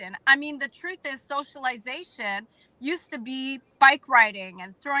often. I mean, the truth is, socialization used to be bike riding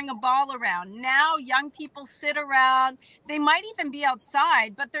and throwing a ball around. Now young people sit around. They might even be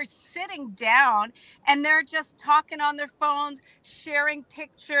outside, but they're sitting down and they're just talking on their phones, sharing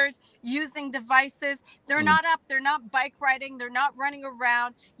pictures, using devices. They're not up. They're not bike riding. They're not running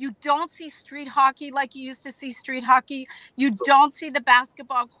around. You don't see street hockey like you used to see street hockey. You don't see the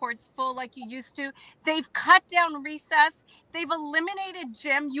basketball courts full like you used to. They've cut down recess. They've eliminated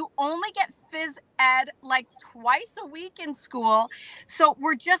gym. You only get phys ed like twice a week in school. So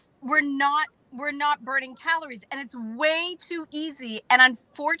we're not burning calories, and it's way too easy and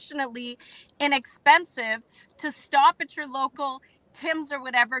unfortunately inexpensive to stop at your local Tim's or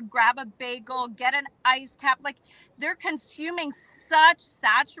whatever, grab a bagel, get an ice cap. Like, they're consuming such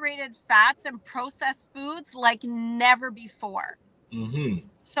saturated fats and processed foods like never before.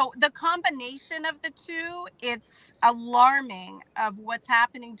 So the combination of the two, it's alarming of what's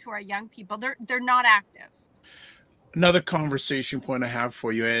happening to our young people. They're not active. Another conversation point I have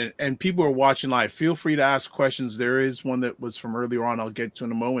for you, and people are watching live, feel free to ask questions. There is one that was from earlier on, I'll get to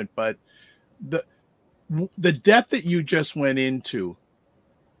in a moment, but the depth that you just went into,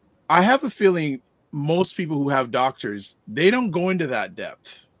 I have a feeling most people who have doctors, they don't go into that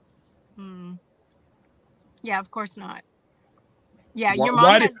depth. Yeah, of course not. Yeah, your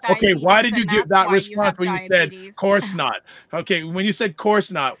mom has diabetes. Okay, why did you give that response when you said, course not? Okay, when you said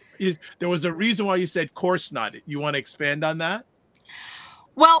course not, there was a reason why you said course not. You want to expand on that?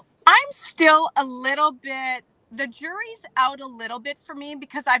 Well, I'm still a little bit, the jury's out a little bit for me,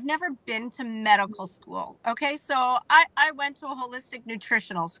 because I've never been to medical school. Okay, so I went to a holistic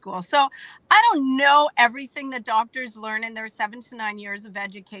nutritional school. So I don't know everything that doctors learn in their 7 to 9 years of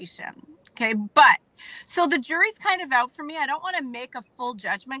education. Okay, but so the jury's kind of out for me. I don't want to make a full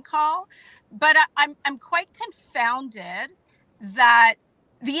judgment call, but I'm quite confounded that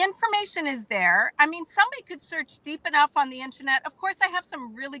the information is there. I mean, somebody could search deep enough on the internet. Of course, I have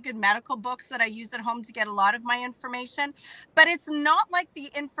some really good medical books that I use at home to get a lot of my information, but it's not like the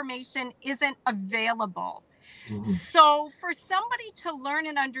information isn't available. So for somebody to learn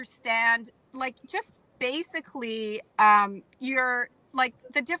and understand, like, just basically your, like,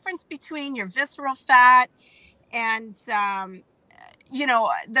 the difference between your visceral fat and you know,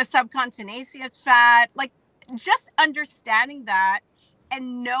 the subcutaneous fat, like, just understanding that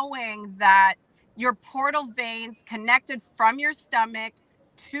and knowing that your portal veins connected from your stomach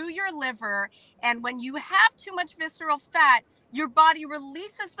to your liver, and when you have too much visceral fat, your body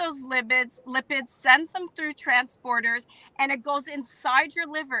releases those lipids, sends them through transporters, and it goes inside your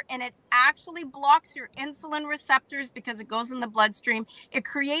liver, and it actually blocks your insulin receptors because it goes in the bloodstream. It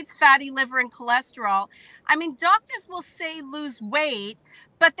creates fatty liver and cholesterol. I mean, doctors will say lose weight,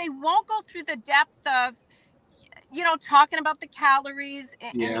 but they won't go through the depth of, you know, talking about the calories,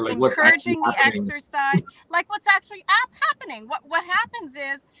 and like encouraging the exercise, like what's actually happening. What happens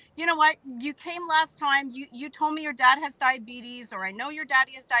is you know what, you came last time, you told me your dad has diabetes, or I know your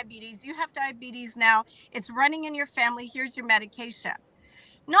daddy has diabetes, you have diabetes now, it's running in your family, here's your medication.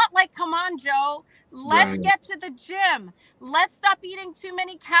 Not like, come on, Joe, let's get to the gym. Let's stop eating too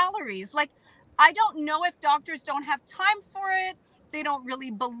many calories. Like, I don't know if doctors don't have time for it. They don't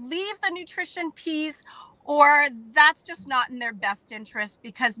really believe the nutrition piece, or that's just not in their best interest,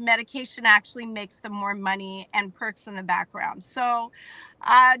 because medication actually makes them more money and perks in the background. So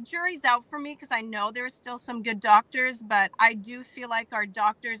jury's out for me, because I know there's still some good doctors, but I do feel like our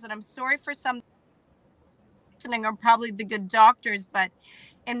doctors, and I'm sorry for some listening, are probably the good doctors, but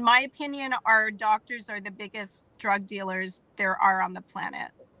in my opinion, our doctors are the biggest drug dealers there are on the planet.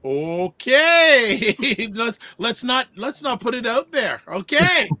 Okay, let's not put it out there.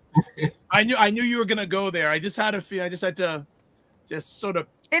 Okay, I knew you were gonna go there. I just had a feel. I just had to just sort of.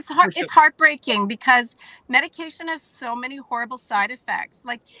 It's heartbreaking, because medication has so many horrible side effects.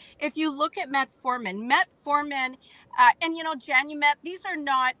 Like, if you look at metformin, and Janumet, these are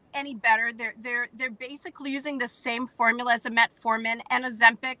not any better. They're basically using the same formula as a metformin and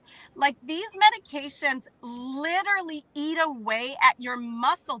Ozempic. Like, these medications literally eat away at your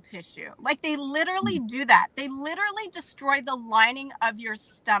muscle tissue. Like, they literally do that. They literally destroy the lining of your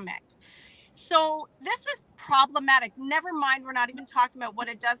stomach. So this is problematic. Never mind, we're not even talking about what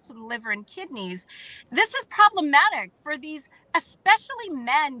it does to the liver and kidneys. This is problematic for these, especially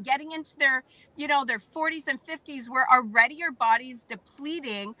men getting into their 40s and 50s, where already your body's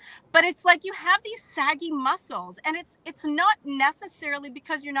depleting, but it's like you have these saggy muscles, and it's not necessarily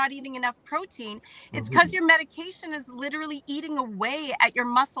because you're not eating enough protein. It's because your medication is literally eating away at your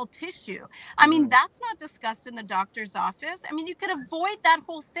muscle tissue. I mean, that's not discussed in the doctor's office. I mean, you could avoid that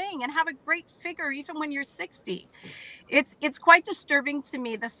whole thing and have a great figure even when you're 60. It's quite disturbing to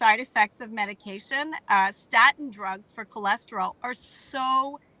me, the side effects of medication. Statin drugs for cholesterol are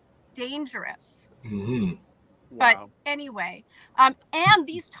so dangerous. But anyway, and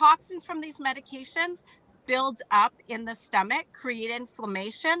these toxins from these medications build up in the stomach, create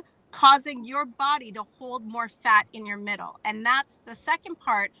inflammation, causing your body to hold more fat in your middle. And that's the second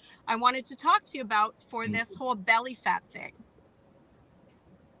part I wanted to talk to you about for this whole belly fat thing.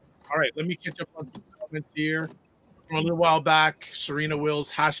 All right, let me catch up on some comments here. From a little while back, Serena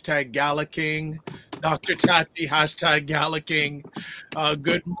Wills, hashtag Gala King. Dr. Tati, hashtag Gala King.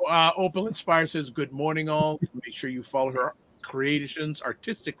 Opal Inspire says, good morning, all. Make sure you follow her creations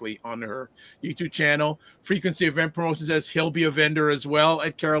artistically on her YouTube channel. Frequency Event Promotion says he'll be a vendor as well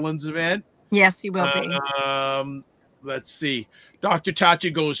at Carolyn's event. Yes, he will be. Let's see. Dr. Tati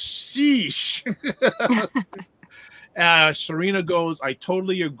goes, sheesh. Serena goes, I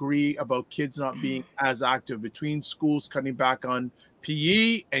totally agree about kids not being as active between schools, cutting back on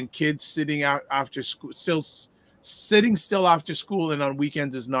PE, and kids sitting out after school, sitting still after school and on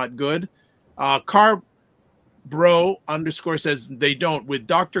weekends is not good. Carb Bro _ says they don't. With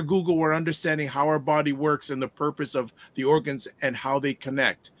Dr. Google, we're understanding how our body works and the purpose of the organs and how they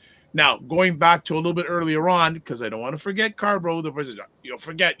connect. Now, going back to a little bit earlier on, because I don't want to forget Carbro,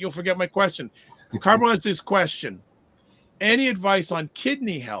 you'll forget my question. Carbro has this question. Any advice on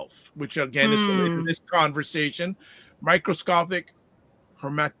kidney health, which again is related to this conversation? Microscopic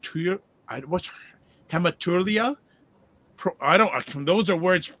hematuria. Those are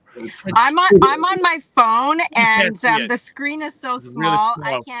words. I'm on my phone, and the screen is so small,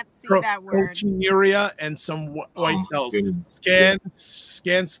 really I can't see that word. Proteinuria and some white cells.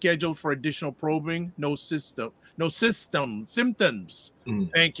 Scan scheduled for additional probing. No symptoms.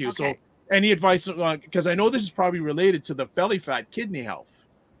 Thank you. Okay. So, any advice? Because I know this is probably related to the belly fat, kidney health.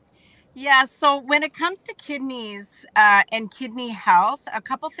 Yeah, so when it comes to kidneys and kidney health, a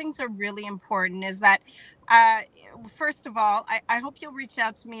couple things are really important. Is that first of all, I hope you'll reach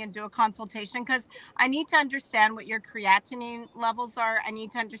out to me and do a consultation, because I need to understand what your creatinine levels are. I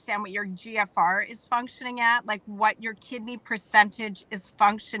need to understand what your GFR is functioning at, like what your kidney percentage is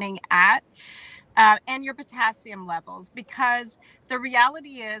functioning at. And your potassium levels, because the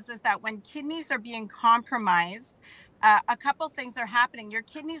reality is that when kidneys are being compromised, a couple things are happening. Your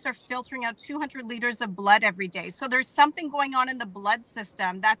kidneys are filtering out 200 liters of blood every day. So there's something going on in the blood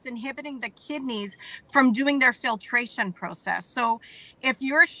system that's inhibiting the kidneys from doing their filtration process. So if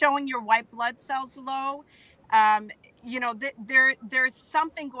you're showing your white blood cells low, there's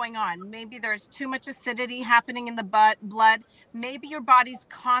something going on. Maybe there's too much acidity happening in the blood. Maybe your body's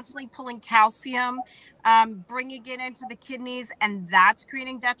constantly pulling calcium, bringing it into the kidneys, and that's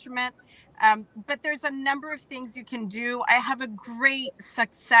creating detriment. But there's a number of things you can do. I have a great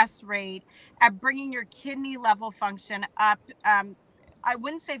success rate at bringing your kidney level function up. I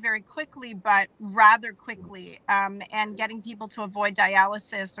wouldn't say very quickly, but rather quickly, and getting people to avoid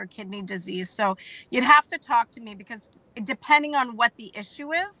dialysis or kidney disease. So you'd have to talk to me, because depending on what the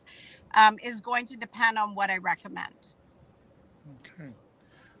issue is going to depend on what I recommend. Okay.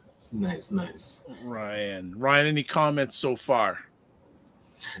 Nice. Ryan, any comments so far?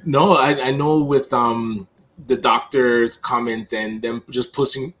 No, I know with the doctor's comments and them just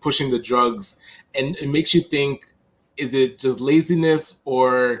pushing the drugs, and it makes you think, is it just laziness,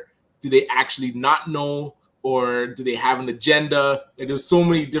 or do they actually not know, or do they have an agenda? Like, there's so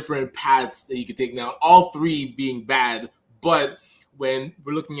many different paths that you could take now, all three being bad. But when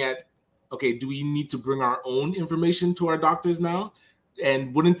we're looking at, okay, do we need to bring our own information to our doctors now?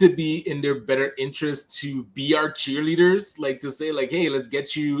 And wouldn't it be in their better interest to be our cheerleaders? Like, to say, like, hey, let's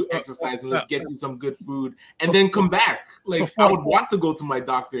get you exercising, let's get you some good food, and then come back. Like, I would want to go to my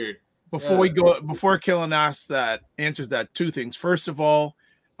doctor. Before Carolyn answers that, two things. First of all,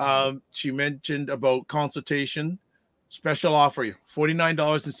 she mentioned about consultation. Special offer,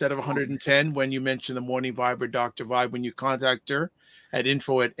 $49 instead of $110 when you mention the Morning Vibe or Dr. Vibe when you contact her at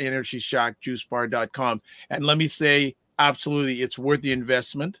info@EnergyShackJuiceBar.com. And let me say, absolutely, it's worth the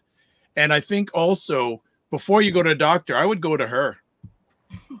investment. And I think also, before you go to a doctor, I would go to her.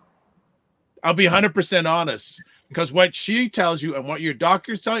 I'll be 100% honest, because what she tells you and what your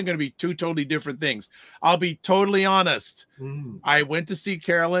doctor's telling you are going to be two totally different things. I'll be totally honest. I went to see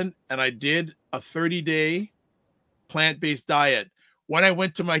Carolyn and I did a 30-day plant-based diet. When I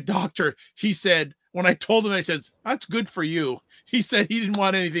went to my doctor, he said, when I told him, I says, that's good for you. He said he didn't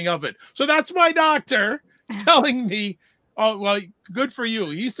want anything of it. So that's my doctor telling me, oh, well, good for you.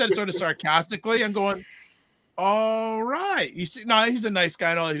 He said sort of sarcastically. I'm going, all right. You see, no, he's a nice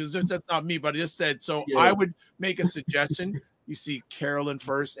guy. No, that's not me, but I just said, so yeah. I would make a suggestion. You see Carolyn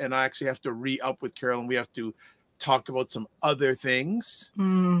first, and I actually have to re-up with Carolyn. We have to talk about some other things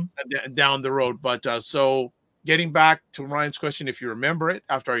down the road. But so getting back to Ryan's question, if you remember it,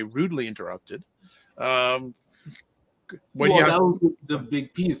 after I rudely interrupted, that was the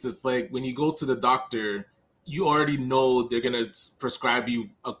big piece. It's like, when you go to the doctor, you already know they're going to prescribe you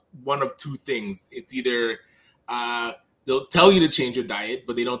one of two things. It's either they'll tell you to change your diet,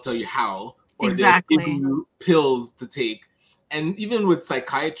 but they don't tell you how, or they'll give you pills to take. And even with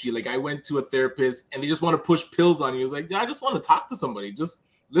psychiatry, like, I went to a therapist and they just want to push pills on you. It's like, yeah, I just want to talk to somebody. Just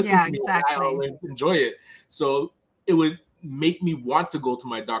listen to me. I'll enjoy it. So it would make me want to go to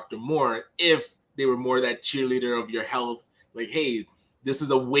my doctor more if they were more that cheerleader of your health. Like, hey, this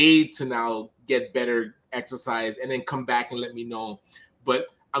is a way to now get better exercise, and then come back and let me know. But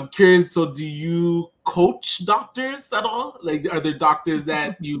I'm curious, so do you coach doctors at all? Like, are there doctors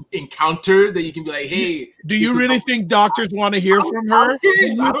that you encounter that you can be like, hey, do you really think doctors want to hear from her? Do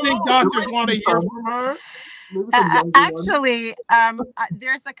you think doctors want to hear from her? Actually,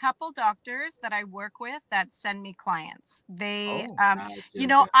 there's a couple doctors that I work with that send me clients. They,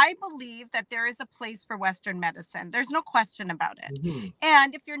 I believe that there is a place for Western medicine. There's no question about it.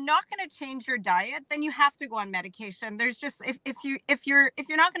 And if you're not going to change your diet, then you have to go on medication. There's just, if you're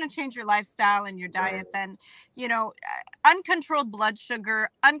not going to change your lifestyle and your diet, then, uncontrolled blood sugar,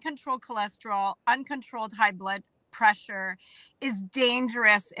 uncontrolled cholesterol, uncontrolled high blood pressure is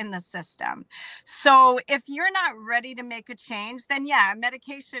dangerous in the system. So if you're not ready to make a change, then yeah,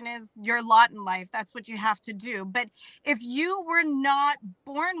 medication is your lot in life. That's what you have to do. But if you were not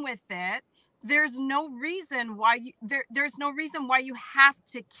born with it, there's no reason why there's no reason why you have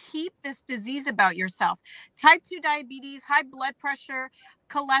to keep this disease about yourself. Type 2 diabetes, high blood pressure,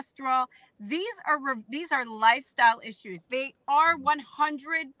 cholesterol, these are lifestyle issues. They are 100%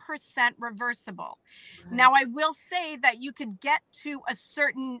 reversible. Now, I will say that you could get to a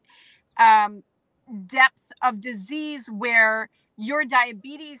certain depth of disease where your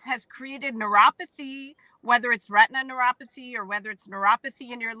diabetes has created neuropathy, whether it's retina neuropathy or whether it's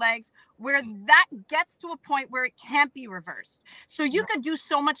neuropathy in your legs, where that gets to a point where it can't be reversed. So you could do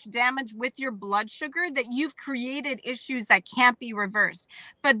so much damage with your blood sugar that you've created issues that can't be reversed.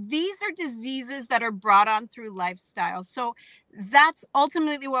 But these are diseases that are brought on through lifestyle. So that's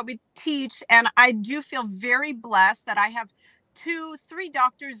ultimately what we teach. And I do feel very blessed that I have 2-3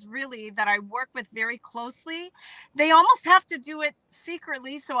 doctors really that I work with very closely. They almost have to do it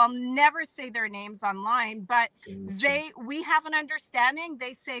secretly, so I'll never say their names online, but we have an understanding.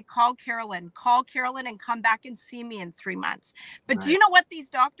 They say, call Carolyn and come back and see me in 3 months. But do you know what these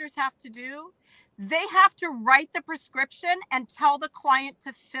doctors have to do? They have to write the prescription and tell the client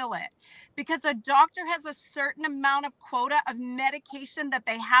to fill it, because a doctor has a certain amount of quota of medication that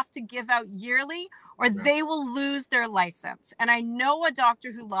they have to give out yearly, or they will lose their license. And I know a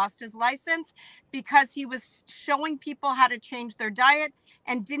doctor who lost his license because he was showing people how to change their diet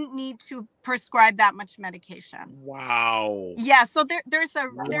and didn't need to prescribe that much medication. Wow. Yeah, so there's a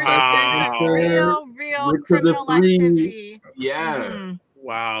real criminal activity. Yeah. Mm-hmm.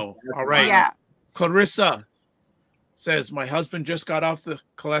 Wow. That's All right. Yeah. Clarissa says, my husband just got off the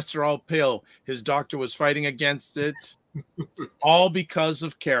cholesterol pill. His doctor was fighting against it. All because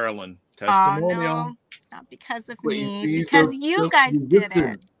of Carolyn. Testimonial. Oh, no, not because of But you me, see, because you guys did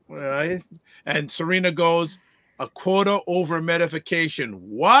it. Right. And Serena goes, a quota over medication.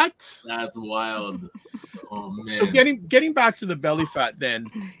 What? That's wild. Oh man. So getting back to the belly fat then.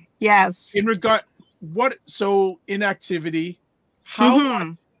 Yes. In regard inactivity, how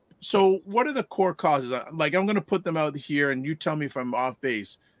Mhm. so what are the core causes? Like, I'm going to put them out here and you tell me if I'm off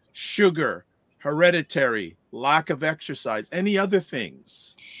base. Sugar, hereditary, lack of exercise, any other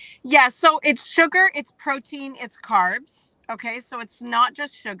things? Yeah, so it's sugar, it's protein, it's carbs. Okay, so it's not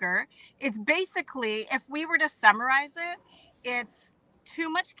just sugar. It's basically, if we were to summarize it, it's too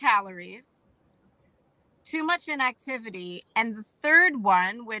much calories, too much inactivity, and the third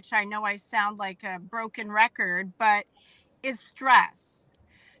one, which I know I sound like a broken record, but is stress.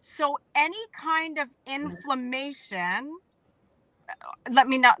 So any kind of inflammation, let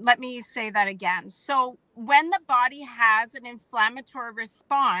me say that again. So when the body has an inflammatory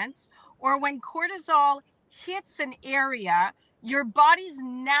response, or when cortisol hits an area, your body's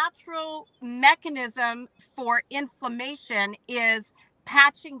natural mechanism for inflammation is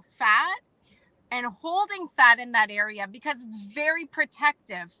patching fat and holding fat in that area because it's very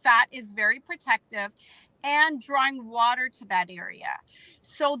protective. Fat is very protective, and drawing water to that area.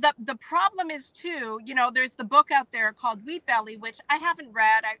 So the problem is too, there's the book out there called Wheat Belly, which I haven't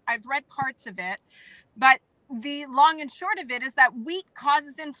read. I've read parts of it, but the long and short of it is that wheat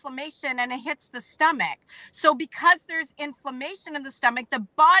causes inflammation and it hits the stomach. So because there's inflammation in the stomach, the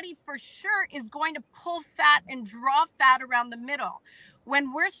body for sure is going to pull fat and draw fat around the middle.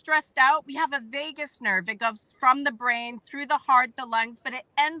 When we're stressed out, we have a vagus nerve. It goes from the brain through the heart, the lungs, but it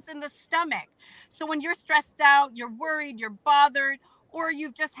ends in the stomach. So when you're stressed out, you're worried, you're bothered, or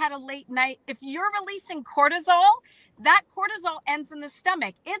you've just had a late night, if you're releasing cortisol, that cortisol ends in the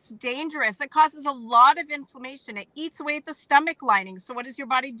stomach. It's dangerous. It causes a lot of inflammation. It eats away at the stomach lining. So what does your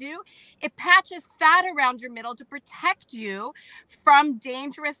body do? It patches fat around your middle to protect you from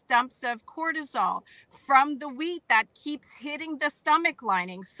dangerous dumps of cortisol, from the wheat that keeps hitting the stomach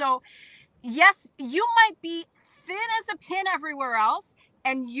lining. So yes, you might be thin as a pin everywhere else,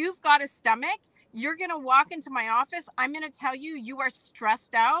 and you've got a stomach. You're going to walk into my office. I'm going to tell you are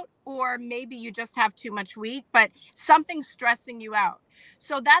stressed out, or maybe you just have too much wheat, but something's stressing you out.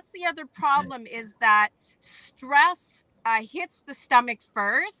 So that's the other problem, is that stress hits the stomach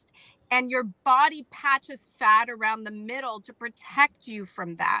first, and your body patches fat around the middle to protect you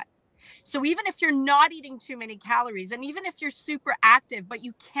from that. So even if you're not eating too many calories, and even if you're super active, but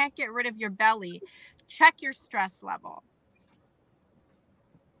you can't get rid of your belly, check your stress level.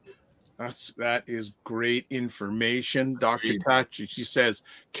 That is great information. Dr. Patrick, she says,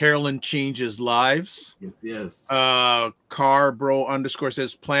 Carolyn changes lives. Yes. Carbro _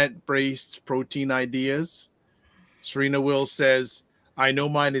 says plant-based protein ideas. Serena Will says, I know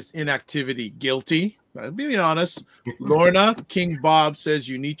mine is inactivity. Guilty. I'll be honest. Lorna King Bob says,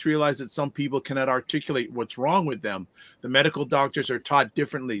 you need to realize that some people cannot articulate what's wrong with them. The medical doctors are taught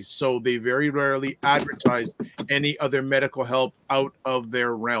differently, so they very rarely advertise any other medical help out of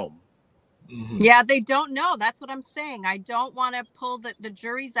their realm. Mm-hmm. Yeah, they don't know. That's what I'm saying. I don't want to pull the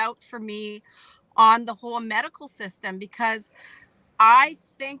jury's out for me on the whole medical system, because I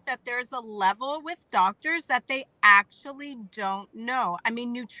think that there's a level with doctors that they actually don't know. I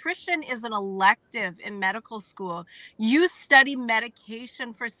mean, nutrition is an elective in medical school. You study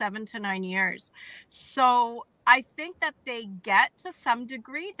medication for 7 to 9 years. So I think that they get to some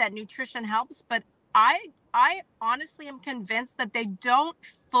degree that nutrition helps, but I honestly am convinced that they don't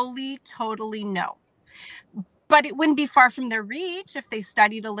fully, totally know. But it wouldn't be far from their reach if they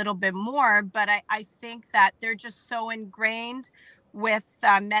studied a little bit more. But I think that they're just so ingrained with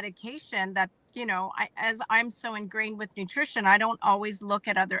medication that, as I'm so ingrained with nutrition, I don't always look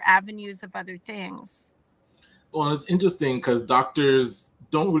at other avenues of other things. Well, it's interesting because doctors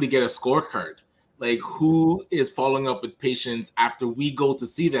don't really get a scorecard. Like, who is following up with patients after we go to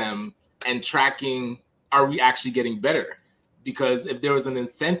see them and tracking, are we actually getting better? Because if there was an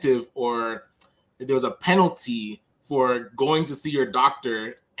incentive, or if there was a penalty for going to see your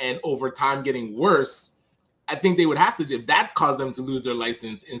doctor and over time getting worse, I think they would have to, if that caused them to lose their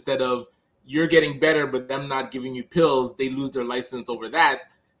license, instead of you're getting better but them not giving you pills, they lose their license over that.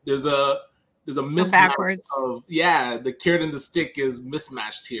 There's a there's a So mismatch backwards. of, yeah, the carrot and the stick is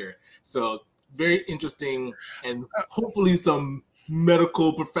mismatched here. So very interesting, and hopefully some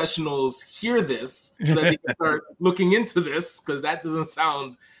medical professionals hear this so that they can start looking into this, because that doesn't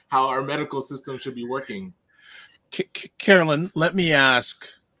sound how our medical system should be working. Carolyn, let me ask,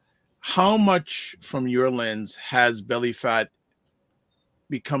 how much from your lens has belly fat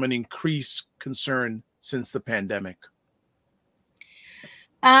become an increased concern since the pandemic?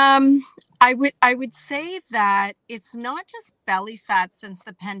 I would say that it's not just belly fat since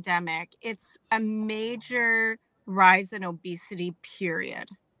the pandemic. It's a major rise in obesity, period.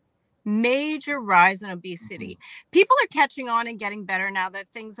 Major rise in obesity. People are catching on and getting better now that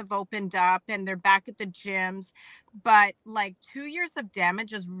things have opened up and they're back at the gyms. But like 2 years of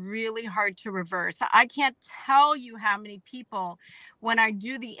damage is really hard to reverse. I can't tell you how many people, when I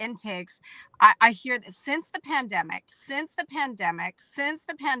do the intakes, I hear that since the pandemic.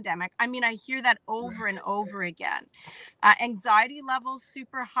 I mean, I hear that over and over again. Anxiety levels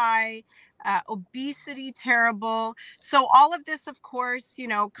super high, obesity terrible. So all of this, of course, you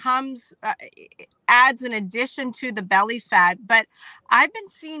know, comes adds an addition to the belly fat. But I've been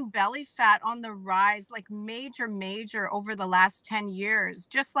seeing belly fat on the rise, like major over the last 10 years.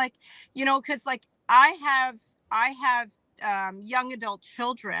 Just like, you know, because like I have young adult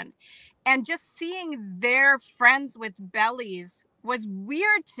children, and just seeing their friends with bellies was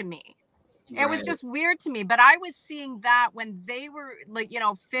weird to me. It was just weird to me. But I was seeing that when they were like, you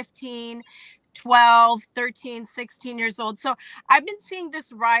know, 15, 12, 13, 16 years old. So I've been seeing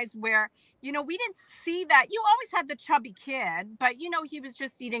this rise where, you know, we didn't see that. You always had the chubby kid, but, you know, he was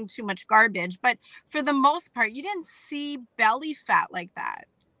just eating too much garbage. But for the most part, you didn't see belly fat like that,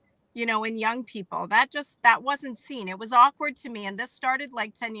 you know, in young people. That wasn't seen. It was awkward to me. And this started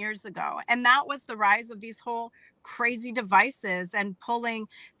like 10 years ago. And that was the rise of these whole crazy devices and pulling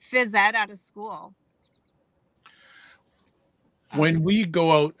phys ed out of school. When we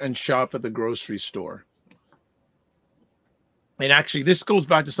go out and shop at the grocery store, and actually this goes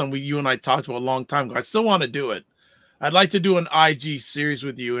back to something you and I talked about a long time ago. I still want to do it. I'd like to do an IG series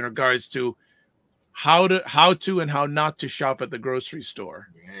with you in regards to how to and how not to shop at the grocery store.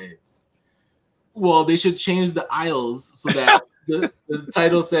 Right. Well, they should change the aisles so that the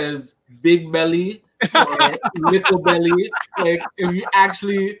title says big belly or little belly. Like, if you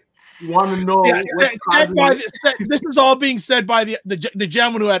actually want to know, this is all being said by the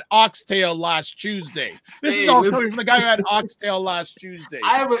gentleman who had oxtail last Tuesday. This is all coming from the guy who had oxtail last Tuesday.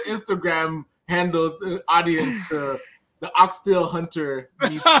 I have an Instagram handle, audience, the oxtail hunter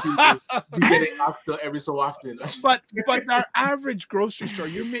needs to be getting oxtail every so often. But our average grocery store,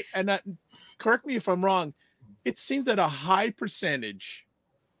 correct me if I'm wrong, it seems that a high percentage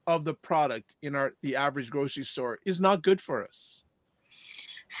of the product in the average grocery store is not good for us.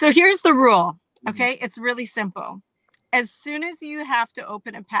 So here's the rule. Okay. It's really simple. As soon as you have to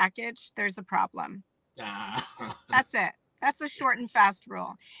open a package, there's a problem. That's it. That's a short and fast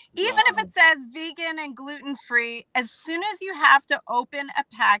rule. Even if it says vegan and gluten-free, as soon as you have to open a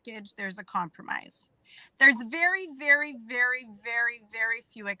package, there's a compromise. There's very, very, very, very, very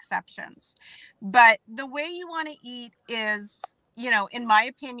few exceptions. But the way you want to eat is, you know, in my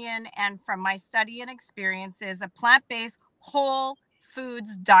opinion, and from my study and experience, is a plant-based whole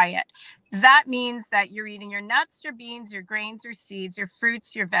foods diet. That means that you're eating your nuts, your beans, your grains, your seeds, your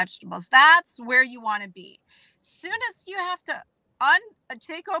fruits, your vegetables. That's where you want to be. Soon as you have to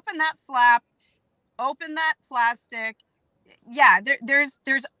take open that flap, open that plastic, yeah,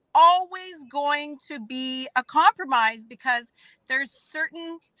 there's always going to be a compromise, because there's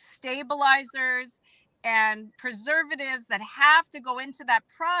certain stabilizers and preservatives that have to go into that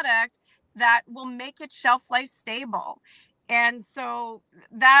product that will make it shelf life stable. And so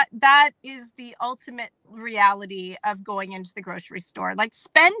that is the ultimate reality of going into the grocery store. Like,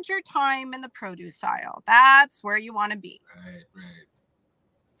 spend your time in the produce aisle. That's where you want to be. Right.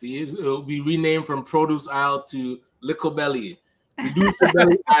 See, it'll be renamed from produce aisle to Little Belly. Reduce the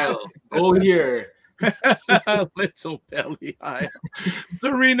belly aisle. Go here. Little belly aisle.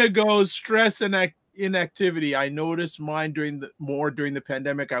 Serena goes, stress and inactivity. I noticed mine during the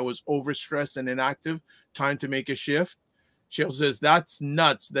pandemic. I was overstressed and inactive. Time to make a shift. Cheryl says, that's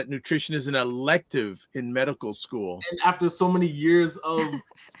nuts that nutrition is an elective in medical school. And after so many years of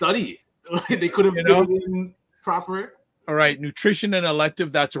study, they couldn't fit it in proper. All right, nutrition and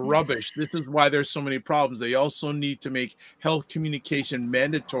elective, that's rubbish. This is why there's so many problems. They also need to make health communication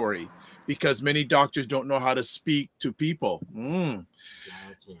mandatory, because many doctors don't know how to speak to people.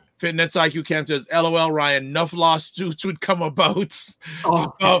 Gotcha. Fitness IQ Camp says, LOL, Ryan, enough lawsuits would come about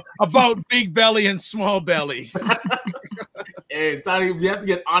about big belly and small belly. Hey, Tony, we have to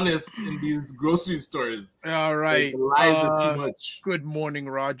get honest in these grocery stores. All right. Like, the lies are too much. Good morning,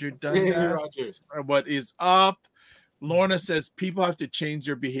 Roger. Hey, Roger. What is up? Lorna says people have to change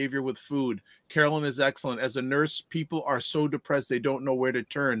their behavior with food. Carolyn is excellent. As a nurse, people are so depressed they don't know where to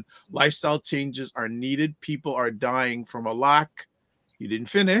turn. Lifestyle changes are needed. People are dying from a lack. You didn't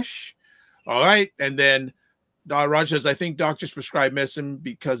finish. All right. And then Roger says, I think doctors prescribe medicine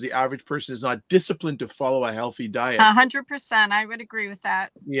because the average person is not disciplined to follow a healthy diet. 100%. I would agree with that.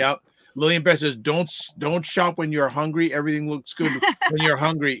 Yep. Lillian Beth says, don't shop when you're hungry. Everything looks good when you're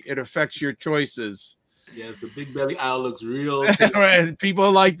hungry. It affects your choices. Yes, the big belly aisle looks real. Right.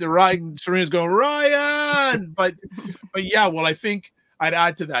 People like the Ryan. Serena's going, Ryan. But yeah, well, I think I'd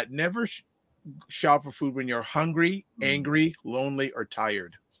add to that. Never shop for food when you're hungry, angry, lonely, or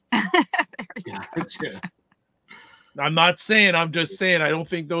tired. Gotcha. I'm not saying, I'm just saying I don't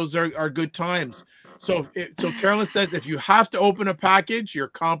think those are good times. So Carolyn says if you have to open a package, you're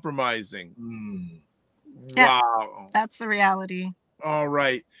compromising. Yeah, wow. That's the reality. All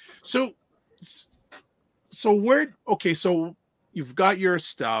right. So so you've got your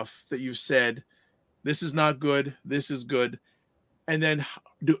stuff that you've said, this is not good, this is good. And then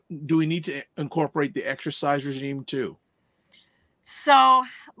do we need to incorporate the exercise regime too? So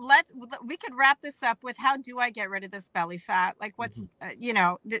we could wrap this up with how do I get rid of this belly fat? Like what's,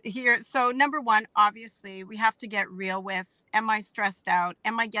 here. So number one, obviously we have to get real with, am I stressed out?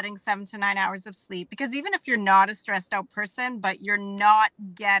 Am I getting 7 to 9 hours of sleep? Because even if you're not a stressed out person, but you're not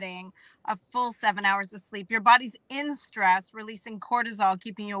getting a full 7 hours of sleep, your body's in stress, releasing cortisol,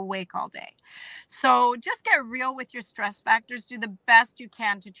 keeping you awake all day. So just get real with your stress factors. Do the best you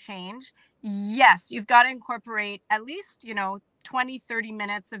can to change. Yes, you've got to incorporate at least, 20, 30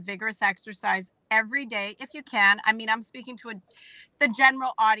 minutes of vigorous exercise every day if you can. I mean, I'm speaking to the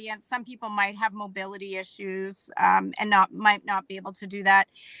general audience. Some people might have mobility issues and might not be able to do that.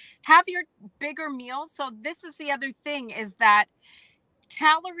 Have your bigger meals. So this is the other thing, is that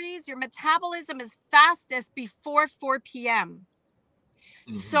calories, your metabolism is fastest before 4 p.m.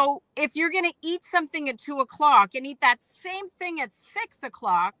 So if you're going to eat something at 2 o'clock and eat that same thing at 6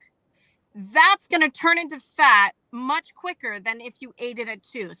 o'clock, that's going to turn into fat much quicker than if you ate it at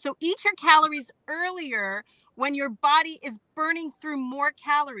 2. So eat your calories earlier when your body is burning through more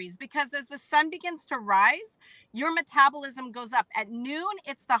calories, because as the sun begins to rise, your metabolism goes up. At noon,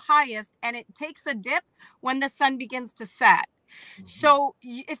 it's the highest, and it takes a dip when the sun begins to set. So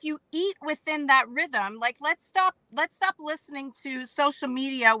if you eat within that rhythm, like let's stop listening to social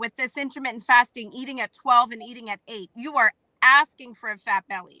media with this intermittent fasting, eating at 12 and eating at 8. You are asking for a fat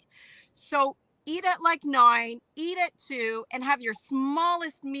belly. So eat at like 9, eat at 2, and have your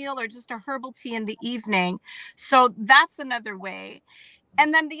smallest meal or just a herbal tea in the evening. So that's another way.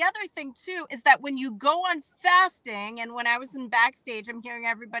 And then the other thing too is that when you go on fasting, and when I was in backstage, I'm hearing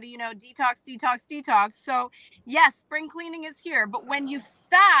everybody, detox, detox, detox. So yes, spring cleaning is here. But when you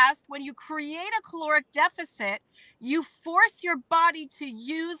fast, when you create a caloric deficit, you force your body to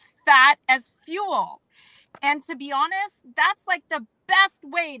use fat as fuel. And to be honest, that's like the best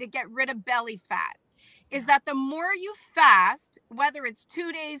way to get rid of belly fat, is that the more you fast, whether it's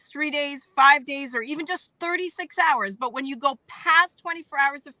 2 days, 3 days, 5 days, or even just 36 hours, but when you go past 24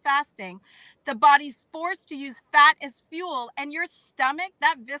 hours of fasting, the body's forced to use fat as fuel, and your stomach,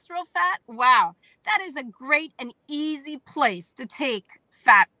 that visceral fat, wow, that is a great and easy place to take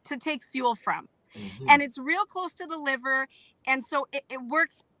fat, to take fuel from. And it's real close to the liver. And so it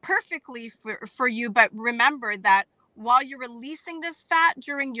works perfectly for you. But remember that while you're releasing this fat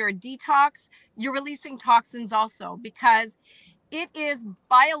during your detox, you're releasing toxins also, because it is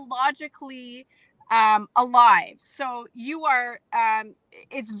biologically alive. So you are,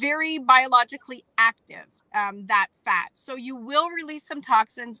 it's very biologically active, that fat. So you will release some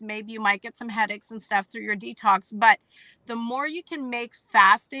toxins. Maybe you might get some headaches and stuff through your detox, but the more you can make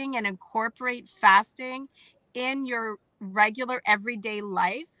fasting and incorporate fasting in your regular everyday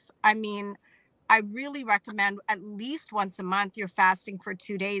life, I mean, I really recommend at least once a month you're fasting for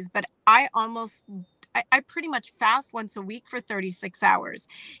 2 days, but I pretty much fast once a week for 36 hours.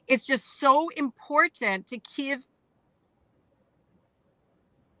 It's just so important to keep.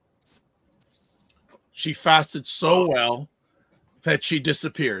 She fasted so well that she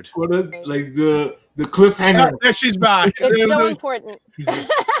disappeared. What like the cliffhanger. There she's back. It's so important.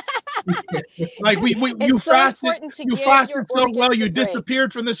 Like you so fasted so well, you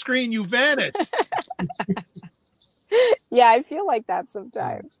disappeared from the screen, you vanished. Yeah, I feel like that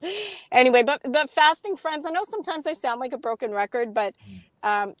sometimes. Anyway, but fasting, friends, I know sometimes I sound like a broken record, but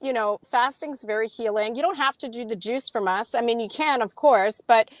you know, fasting's very healing. You don't have to do the juice from us. I mean, you can, of course,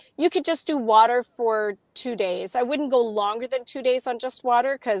 but you could just do water for 2 days. I wouldn't go longer than 2 days on just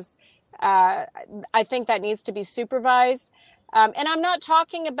water because I think that needs to be supervised. And I'm not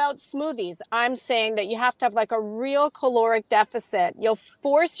talking about smoothies. I'm saying that you have to have like a real caloric deficit. You'll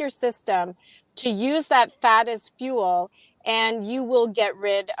force your system to use that fat as fuel, and you will get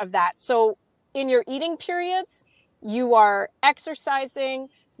rid of that. So in your eating periods, you are exercising,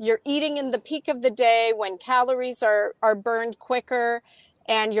 you're eating in the peak of the day when calories are burned quicker,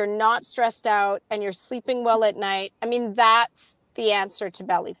 and you're not stressed out, and you're sleeping well at night. I mean, that's the answer to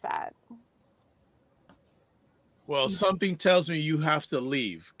belly fat. Well, something tells me you have to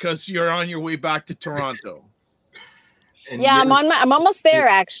leave because you're on your way back to Toronto. And Yeah, yes, I'm almost there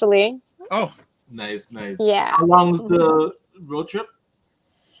actually. Oh, nice. Yeah. How long was the road trip?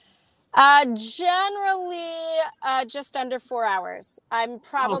 Generally, just under 4 hours. I'm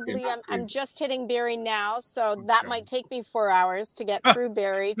probably, not I'm crazy. just hitting Barrie now, so that might take me 4 hours to get through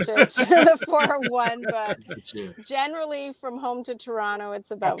Barrie to the 401, but generally from home to Toronto,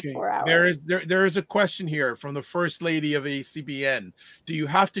 it's about 4 hours. There is a question here from the First Lady of ACBN. Do you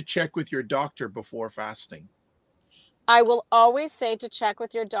have to check with your doctor before fasting? I will always say to check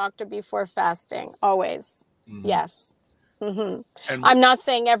with your doctor before fasting. Always. Yes. And I'm not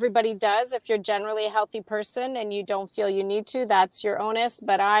saying everybody does. If you're generally a healthy person and you don't feel you need to, that's your onus.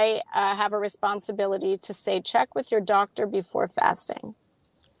 But I have a responsibility to say check with your doctor before fasting.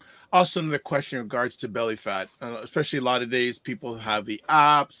 Also, another question in regards to belly fat, especially a lot of days people have the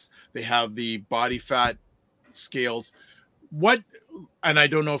apps, they have the body fat scales. What, and I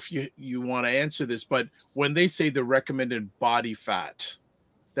don't know if you want to answer this, but when they say the recommended body fat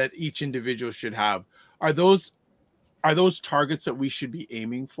that each individual should have, are those targets that we should be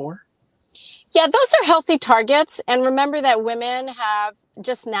aiming for? Yeah, those are healthy targets. And remember that women have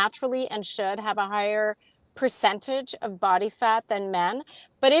just naturally and should have a higher percentage of body fat than men.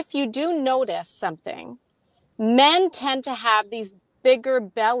 But if you do notice something, men tend to have these bigger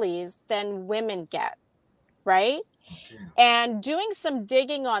bellies than women get, right? Okay. And doing some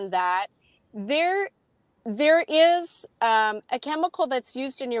digging on that, there is a chemical that's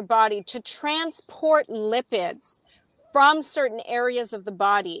used in your body to transport lipids from certain areas of the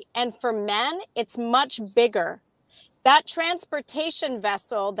body. And for men, it's much bigger. That transportation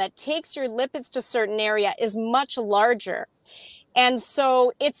vessel that takes your lipids to a certain area is much larger. And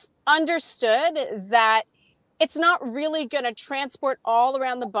so it's understood that it's not really going to transport all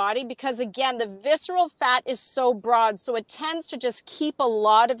around the body because, again, the visceral fat is so broad. So it tends to just keep a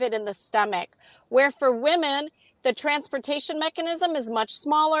lot of it in the stomach. Where for women, the transportation mechanism is much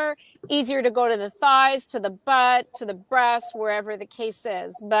smaller, easier to go to the thighs, to the butt, to the breast, wherever the case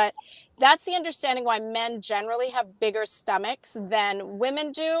is. But that's the understanding why men generally have bigger stomachs than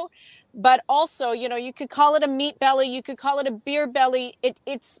women do. But also, you know, you could call it a meat belly, you could call it a beer belly.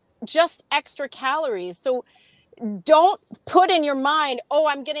 It's just extra calories. So don't put in your mind, oh,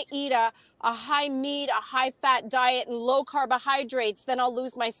 I'm going to eat a high meat, a high fat diet and low carbohydrates, then I'll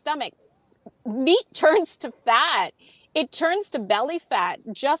lose my stomach. Meat turns to fat. It turns to belly fat,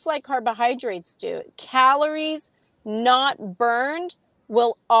 just like carbohydrates do. Calories not burned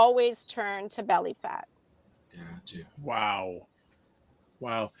will always turn to belly fat. Gotcha. Wow.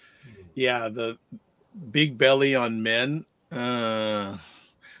 Yeah, the big belly on men. That's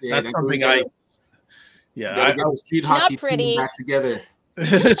something I get the street hockey team back together.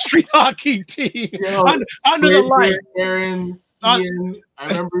 Street hockey team. You know, under the light. Aaron, Ian, I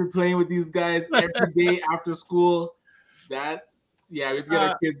remember playing with these guys every day after school. We have to get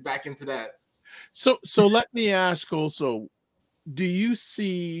our kids back into that. So let me ask also, do you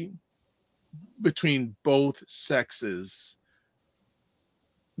see between both sexes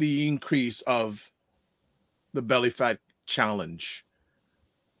the increase of the belly fat challenge?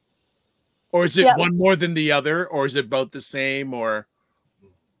 Or is it one more than the other? Or is it about the same? Or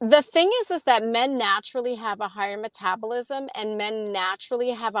the thing is that men naturally have a higher metabolism and men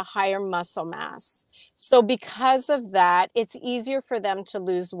naturally have a higher muscle mass. So because of that, it's easier for them to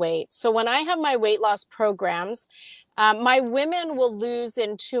lose weight. So when I have my weight loss programs, my women will lose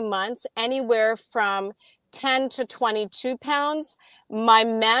in 2 months anywhere from 10 to 22 pounds. My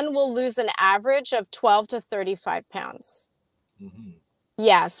men will lose an average of 12 to 35 pounds. Mm-hmm.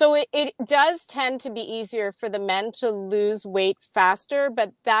 Yeah, so it does tend to be easier for the men to lose weight faster,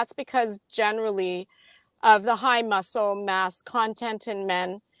 but that's because generally of the high muscle mass content in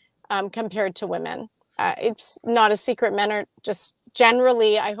men compared to women. It's not a secret. Men are just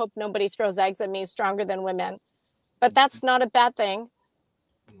generally, I hope nobody throws eggs at me, stronger than women. but that's not a bad thing.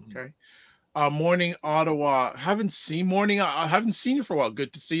 Okay. Morning Ottawa. Haven't seen you for a while.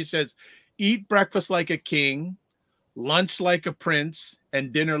 Good to see you. Says, eat breakfast like a king, lunch like a prince,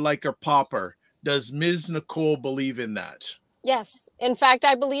 and dinner like a pauper. Does Ms. Nicole believe in that? Yes. In fact,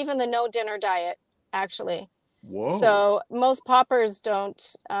 I believe in the no dinner diet, actually. Whoa. So most paupers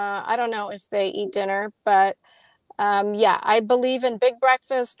don't, I don't know if they eat dinner, but yeah, I believe in big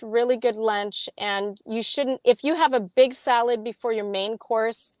breakfast, really good lunch. And you shouldn't, if you have a big salad before your main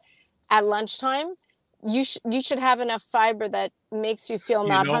course at lunchtime, you should have enough fiber that makes you feel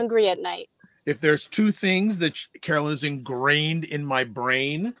not hungry at night. If there's two things that Carolyn is ingrained in my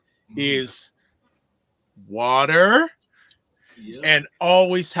brain is water and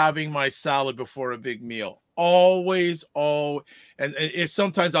always having my salad before a big meal. Always. And if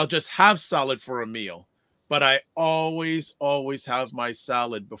sometimes I'll just have salad for a meal, but I always have my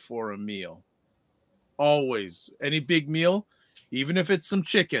salad before a meal. Always. Any big meal, even if it's some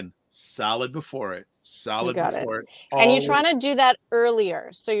chicken, salad before it. Salad before it. And you're trying to do that earlier.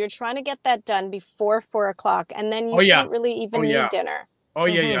 So you're trying to get that done before 4 o'clock. And then you shouldn't really even need dinner. Oh,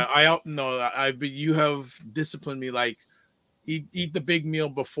 yeah. You have disciplined me, like, eat the big meal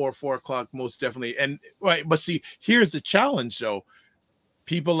before 4 o'clock, most definitely. And right, but see, here's the challenge, though.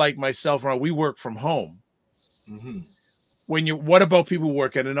 People like myself, we work from home. What about people who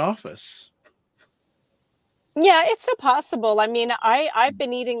work at an office? Yeah, it's so possible. I mean, I've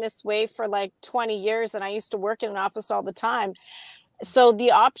been eating this way for like 20 years, and I used to work in an office all the time. So the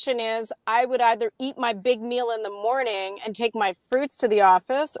option is I would either eat my big meal in the morning and take my fruits to the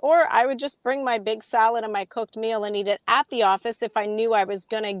office, or I would just bring my big salad and my cooked meal and eat it at the office if I knew I was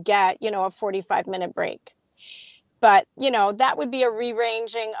going to get, a 45-minute break. But, that would be a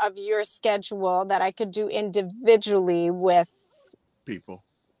rearranging of your schedule that I could do individually with people.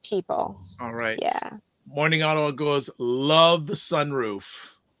 All right. Yeah. Morning Ottawa goes, love the sunroof.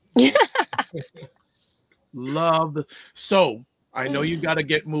 So I know you got to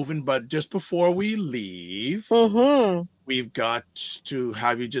get moving, but just before we leave, we've got to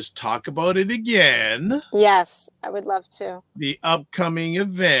have you just talk about it again. Yes, I would love to. The upcoming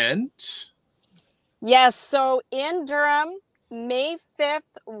event. Yes, so in Durham, May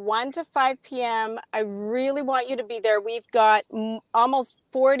 5th, 1 to 5 p.m. I really want you to be there. We've got almost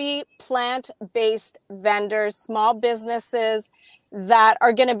 40 plant-based vendors, small businesses that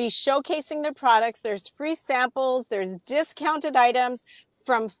are going to be showcasing their products. There's free samples. There's discounted items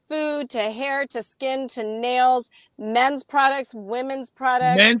from food to hair to skin to nails, men's products, women's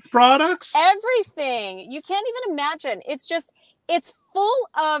products. Men's products? Everything. You can't even imagine. It's full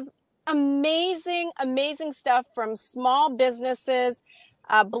of amazing stuff from small businesses,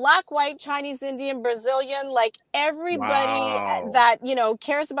 Black, white, Chinese, Indian, Brazilian, like everybody that,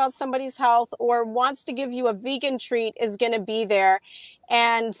 cares about somebody's health or wants to give you a vegan treat is going to be there.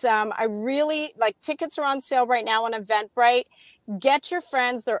 And I really like, tickets are on sale right now on Eventbrite. Get your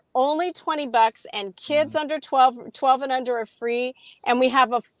friends. They're only $20, and kids under 12 and under are free. And we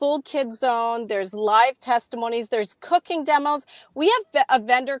have a full kids zone. There's live testimonies. There's cooking demos. We have a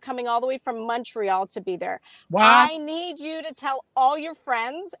vendor coming all the way from Montreal to be there. Wow. I need you to tell all your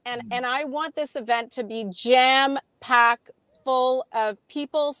friends. And I want this event to be jam-packed full of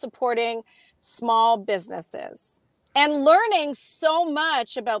people supporting small businesses and learning so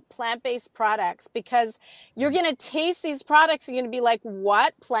much about plant-based products, because you're going to taste these products and you're going to be like,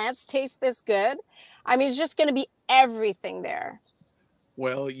 what? Plants taste this good? I mean, it's just going to be everything there.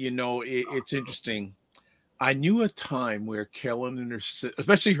 Well, it's interesting. I knew a time where Carolyn and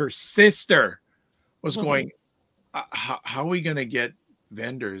especially her sister was going, how are we going to get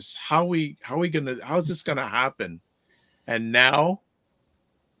vendors? How's this going to happen? And now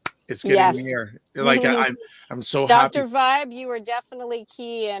it's getting near. Like I'm so happy. Dr. Vibe, you were definitely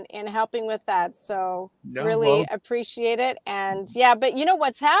key in helping with that. So really appreciate it. And yeah, but you know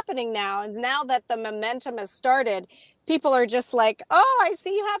what's happening now? And now that the momentum has started, people are just like, oh, I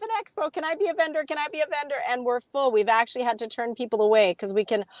see you have an expo. Can I be a vendor? Can I be a vendor? And we're full. We've actually had to turn people away because we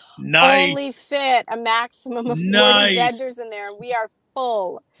can only fit a maximum of 40 vendors in there. We are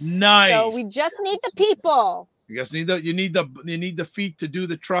full. Nice. So we just need the people. You just need the feet to do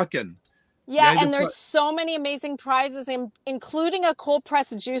the trucking. Yeah, and there's so many amazing prizes, including a cold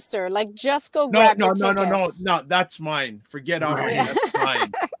press juicer. Like, just go grab your tickets. No, that's mine. Forget already. That's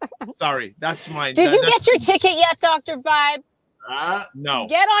mine. Sorry, that's mine. Did you get your ticket yet, Dr. Vibe? No.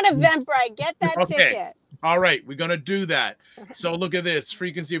 Get on Eventbrite. Get that ticket. All right, we're gonna do that. So look at this.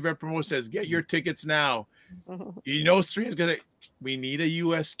 Frequency Event Promote says, get your tickets now. Stream's gonna. We need a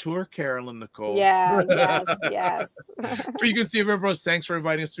U.S. tour, Carolyn Nichol. Yeah, yes. Frequency of Everbros, thanks for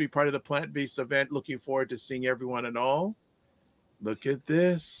inviting us to be part of the plant-based event. Looking forward to seeing everyone and all. Look at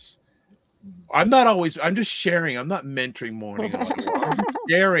this. I'm just sharing. I'm not mentoring morning. I'm just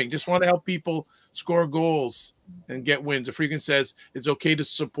sharing. Just want to help people score goals and get wins. The Frequency says it's okay to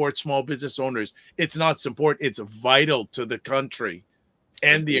support small business owners. It's not support. It's vital to the country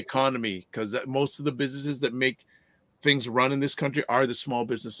and the economy, because most of the businesses that make things run in this country are the small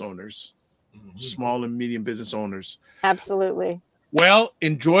business owners, small and medium business owners. Absolutely. Well,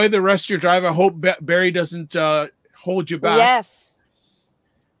 enjoy the rest of your drive. I hope Barry doesn't hold you back. Yes,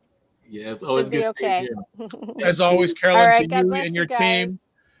 always good to see you. As always, Carolyn, right, to you and your team,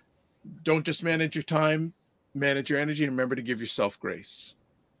 don't just manage your time, manage your energy, and remember to give yourself grace.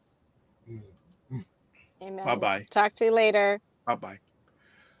 Amen. Bye-bye. Talk to you later. Bye-bye.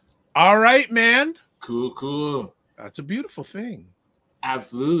 All right, man. Cool. That's a beautiful thing.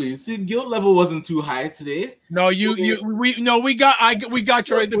 Absolutely. See, guilt level wasn't too high today. No, we got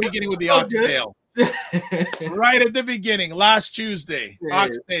you right at the beginning with the oxtail. Right at the beginning, last Tuesday.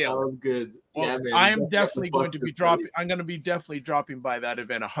 Oxtail. That was good. Yeah, man. I am definitely going to be dropping. I'm going to be definitely dropping by that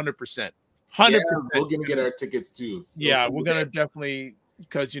event 100%. 100%. Yeah, we're going to get our tickets too. Yeah, we're going to definitely,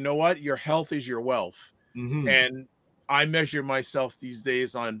 because you know what? Your health is your wealth. And I measure myself these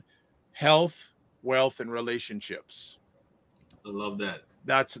days on health, wealth, and relationships. I love that.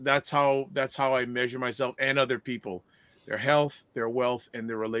 That's how I measure myself and other people. Their health, their wealth, and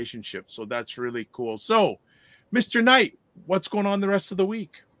their relationships. So that's really cool. So, Mr. Knight, what's going on the rest of the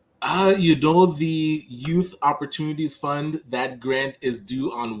week? The Youth Opportunities Fund, that grant is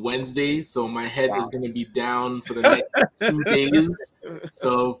due on Wednesday. So my head is going to be down for the next 2 days.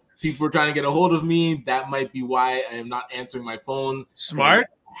 So if people are trying to get a hold of me, that might be why I am not answering my phone. Smart.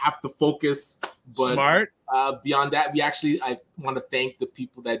 I have to focus. But smart. Beyond that, I want to thank the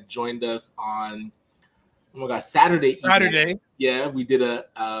people that joined us on Saturday. Yeah, we did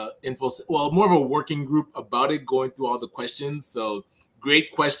more of a working group about it, going through all the questions. So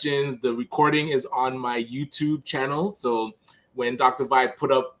great questions. The recording is on my YouTube channel. So when Dr. Vibe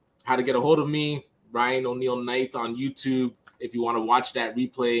put up how to get a hold of me, Ryan Oneil Knight on YouTube, if you want to watch that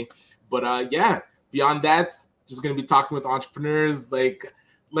replay. But beyond that, just going to be talking with entrepreneurs like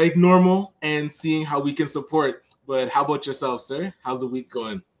normal and seeing how we can support. But how about yourself, sir? How's the week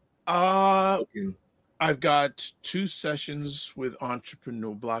going? I've got 2 sessions with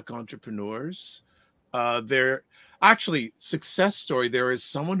Black entrepreneurs. They're actually success story. There is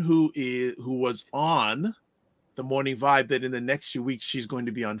someone who was on the Morning Vibe that in the next few weeks she's going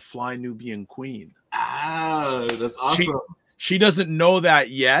to be on Fly Nubian Queen. Ah, that's awesome. She doesn't know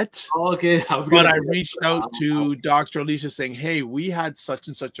that yet. Oh, okay. I reached out to Dr. Alicia saying, hey, we had such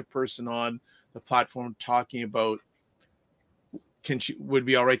and such a person on the platform talking about would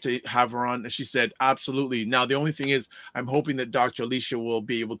be all right to have her on. And she said, absolutely. Now, the only thing is I'm hoping that Dr. Alicia will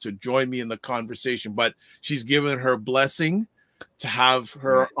be able to join me in the conversation, but she's given her blessing to have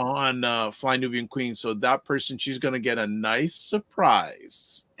her on Fly Nubian Queen. So that person, she's going to get a nice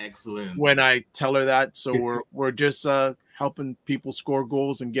surprise. Excellent. When I tell her that. So we're just helping people score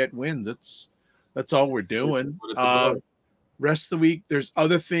goals and get wins. That's all we're doing. That's what it's about. Rest of the week, there's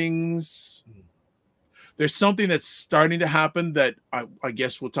other things. There's something that's starting to happen that I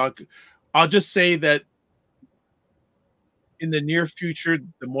guess we'll talk. I'll just say that in the near future,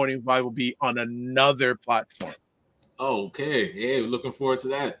 the Morning Vibe will be on another platform. Oh, okay. Yeah, we're looking forward to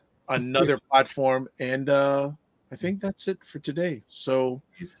that. Another platform. And I think that's it for today. So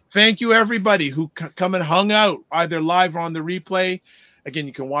thank you, everybody who come and hung out, either live or on the replay. Again,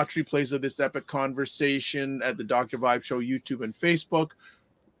 you can watch replays of this epic conversation at the Dr. Vibe Show, YouTube and Facebook.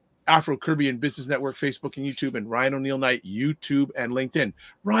 Afro Caribbean Business Network, Facebook and YouTube, and Ryan Oneil Knight, YouTube and LinkedIn.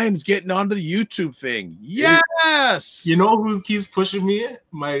 Ryan's getting onto the YouTube thing. Yes. You know who keeps pushing me?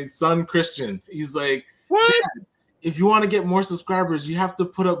 My son, Christian. He's like, what? If you want to get more subscribers, you have to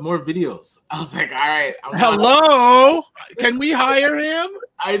put up more videos. I was like, all right. Hello. Can we hire him?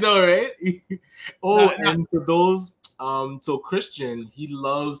 I know, right? And for those, so Christian, he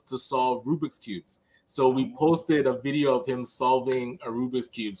loves to solve Rubik's Cubes. So we posted a video of him solving a Rubik's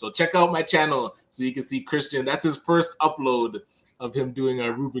Cube. So check out my channel so you can see Christian. That's his first upload of him doing a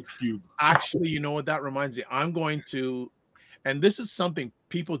Rubik's Cube. Actually, you know what that reminds me? I'm going to, and this is something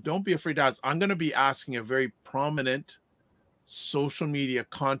people don't be afraid to ask. I'm going to be asking a very prominent social media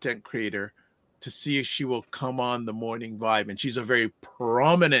content creator to see if she will come on the Morning Vibe. And she's a very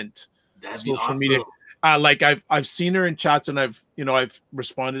prominent social media. Like I've seen her in chats and I've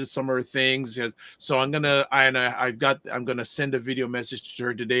responded to some of her things. So I'm gonna send a video message to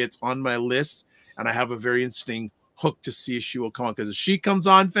her today. It's on my list, and I have a very interesting hooked to see if she will come on. Because if she comes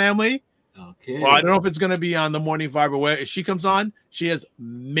on, family, okay. Well, I don't know if it's going to be on the Morning Vibe or where. If she comes on, she has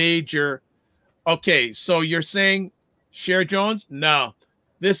major. Okay, so you're saying Cher Jones? No,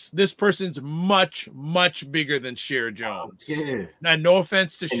 this person's much bigger than Cher Jones. Okay. Now, no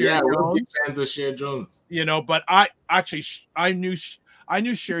offense to Cher Jones. We're big fans of Cher Jones. You know, but I knew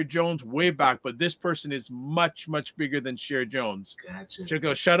Cher Jones way back, but this person is much bigger than Cher Jones.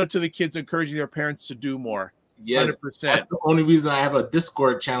 Gotcha. Shout out to the kids encouraging their parents to do more. Yes, 100%. That's the only reason I have a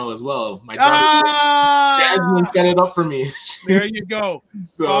Discord channel as well. My daughter Jasmine set it up for me. There you go.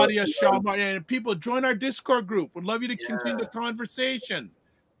 So, Claudia, Shaw, and people join our Discord group. Would love you to continue the conversation.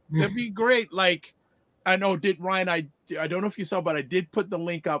 That'd be great. Like, I know, Ryan, I don't know if you saw, but I did put the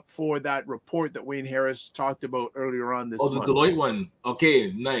link up for that report that Wayne Harris talked about earlier on this month. The Deloitte one.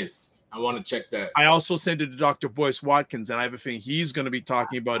 Okay, nice. I want to check that. I also sent it to Dr. Boyce Watkins, and I have a feeling he's going to be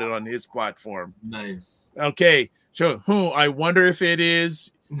talking about it on his platform. Nice. Okay. So I wonder if it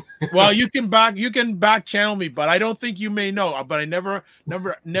is. Well, you can back channel me, but I don't think you may know. But I never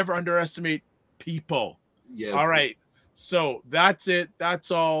underestimate people. Yes. All right. So that's it.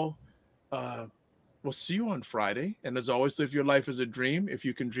 That's all. We'll see you on Friday. And as always, live your life as a dream. If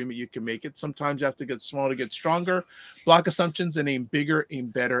you can dream it, you can make it. Sometimes you have to get small to get stronger. Block assumptions and aim bigger, aim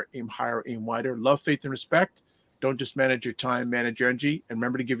better, aim higher, aim wider. Love, faith, and respect. Don't just manage your time, manage your energy. And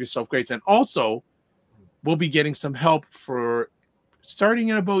remember to give yourself grace. And also, we'll be getting some help for starting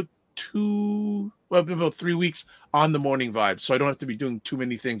in about 3 weeks on the Morning Vibe. So I don't have to be doing too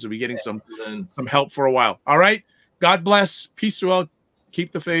many things. We'll be getting some help for a while. All right. God bless. Peace to all.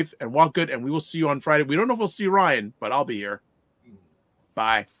 Keep the faith and walk good. And we will see you on Friday. We don't know if we'll see Ryan, but I'll be here.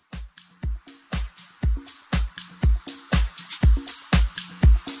 Bye.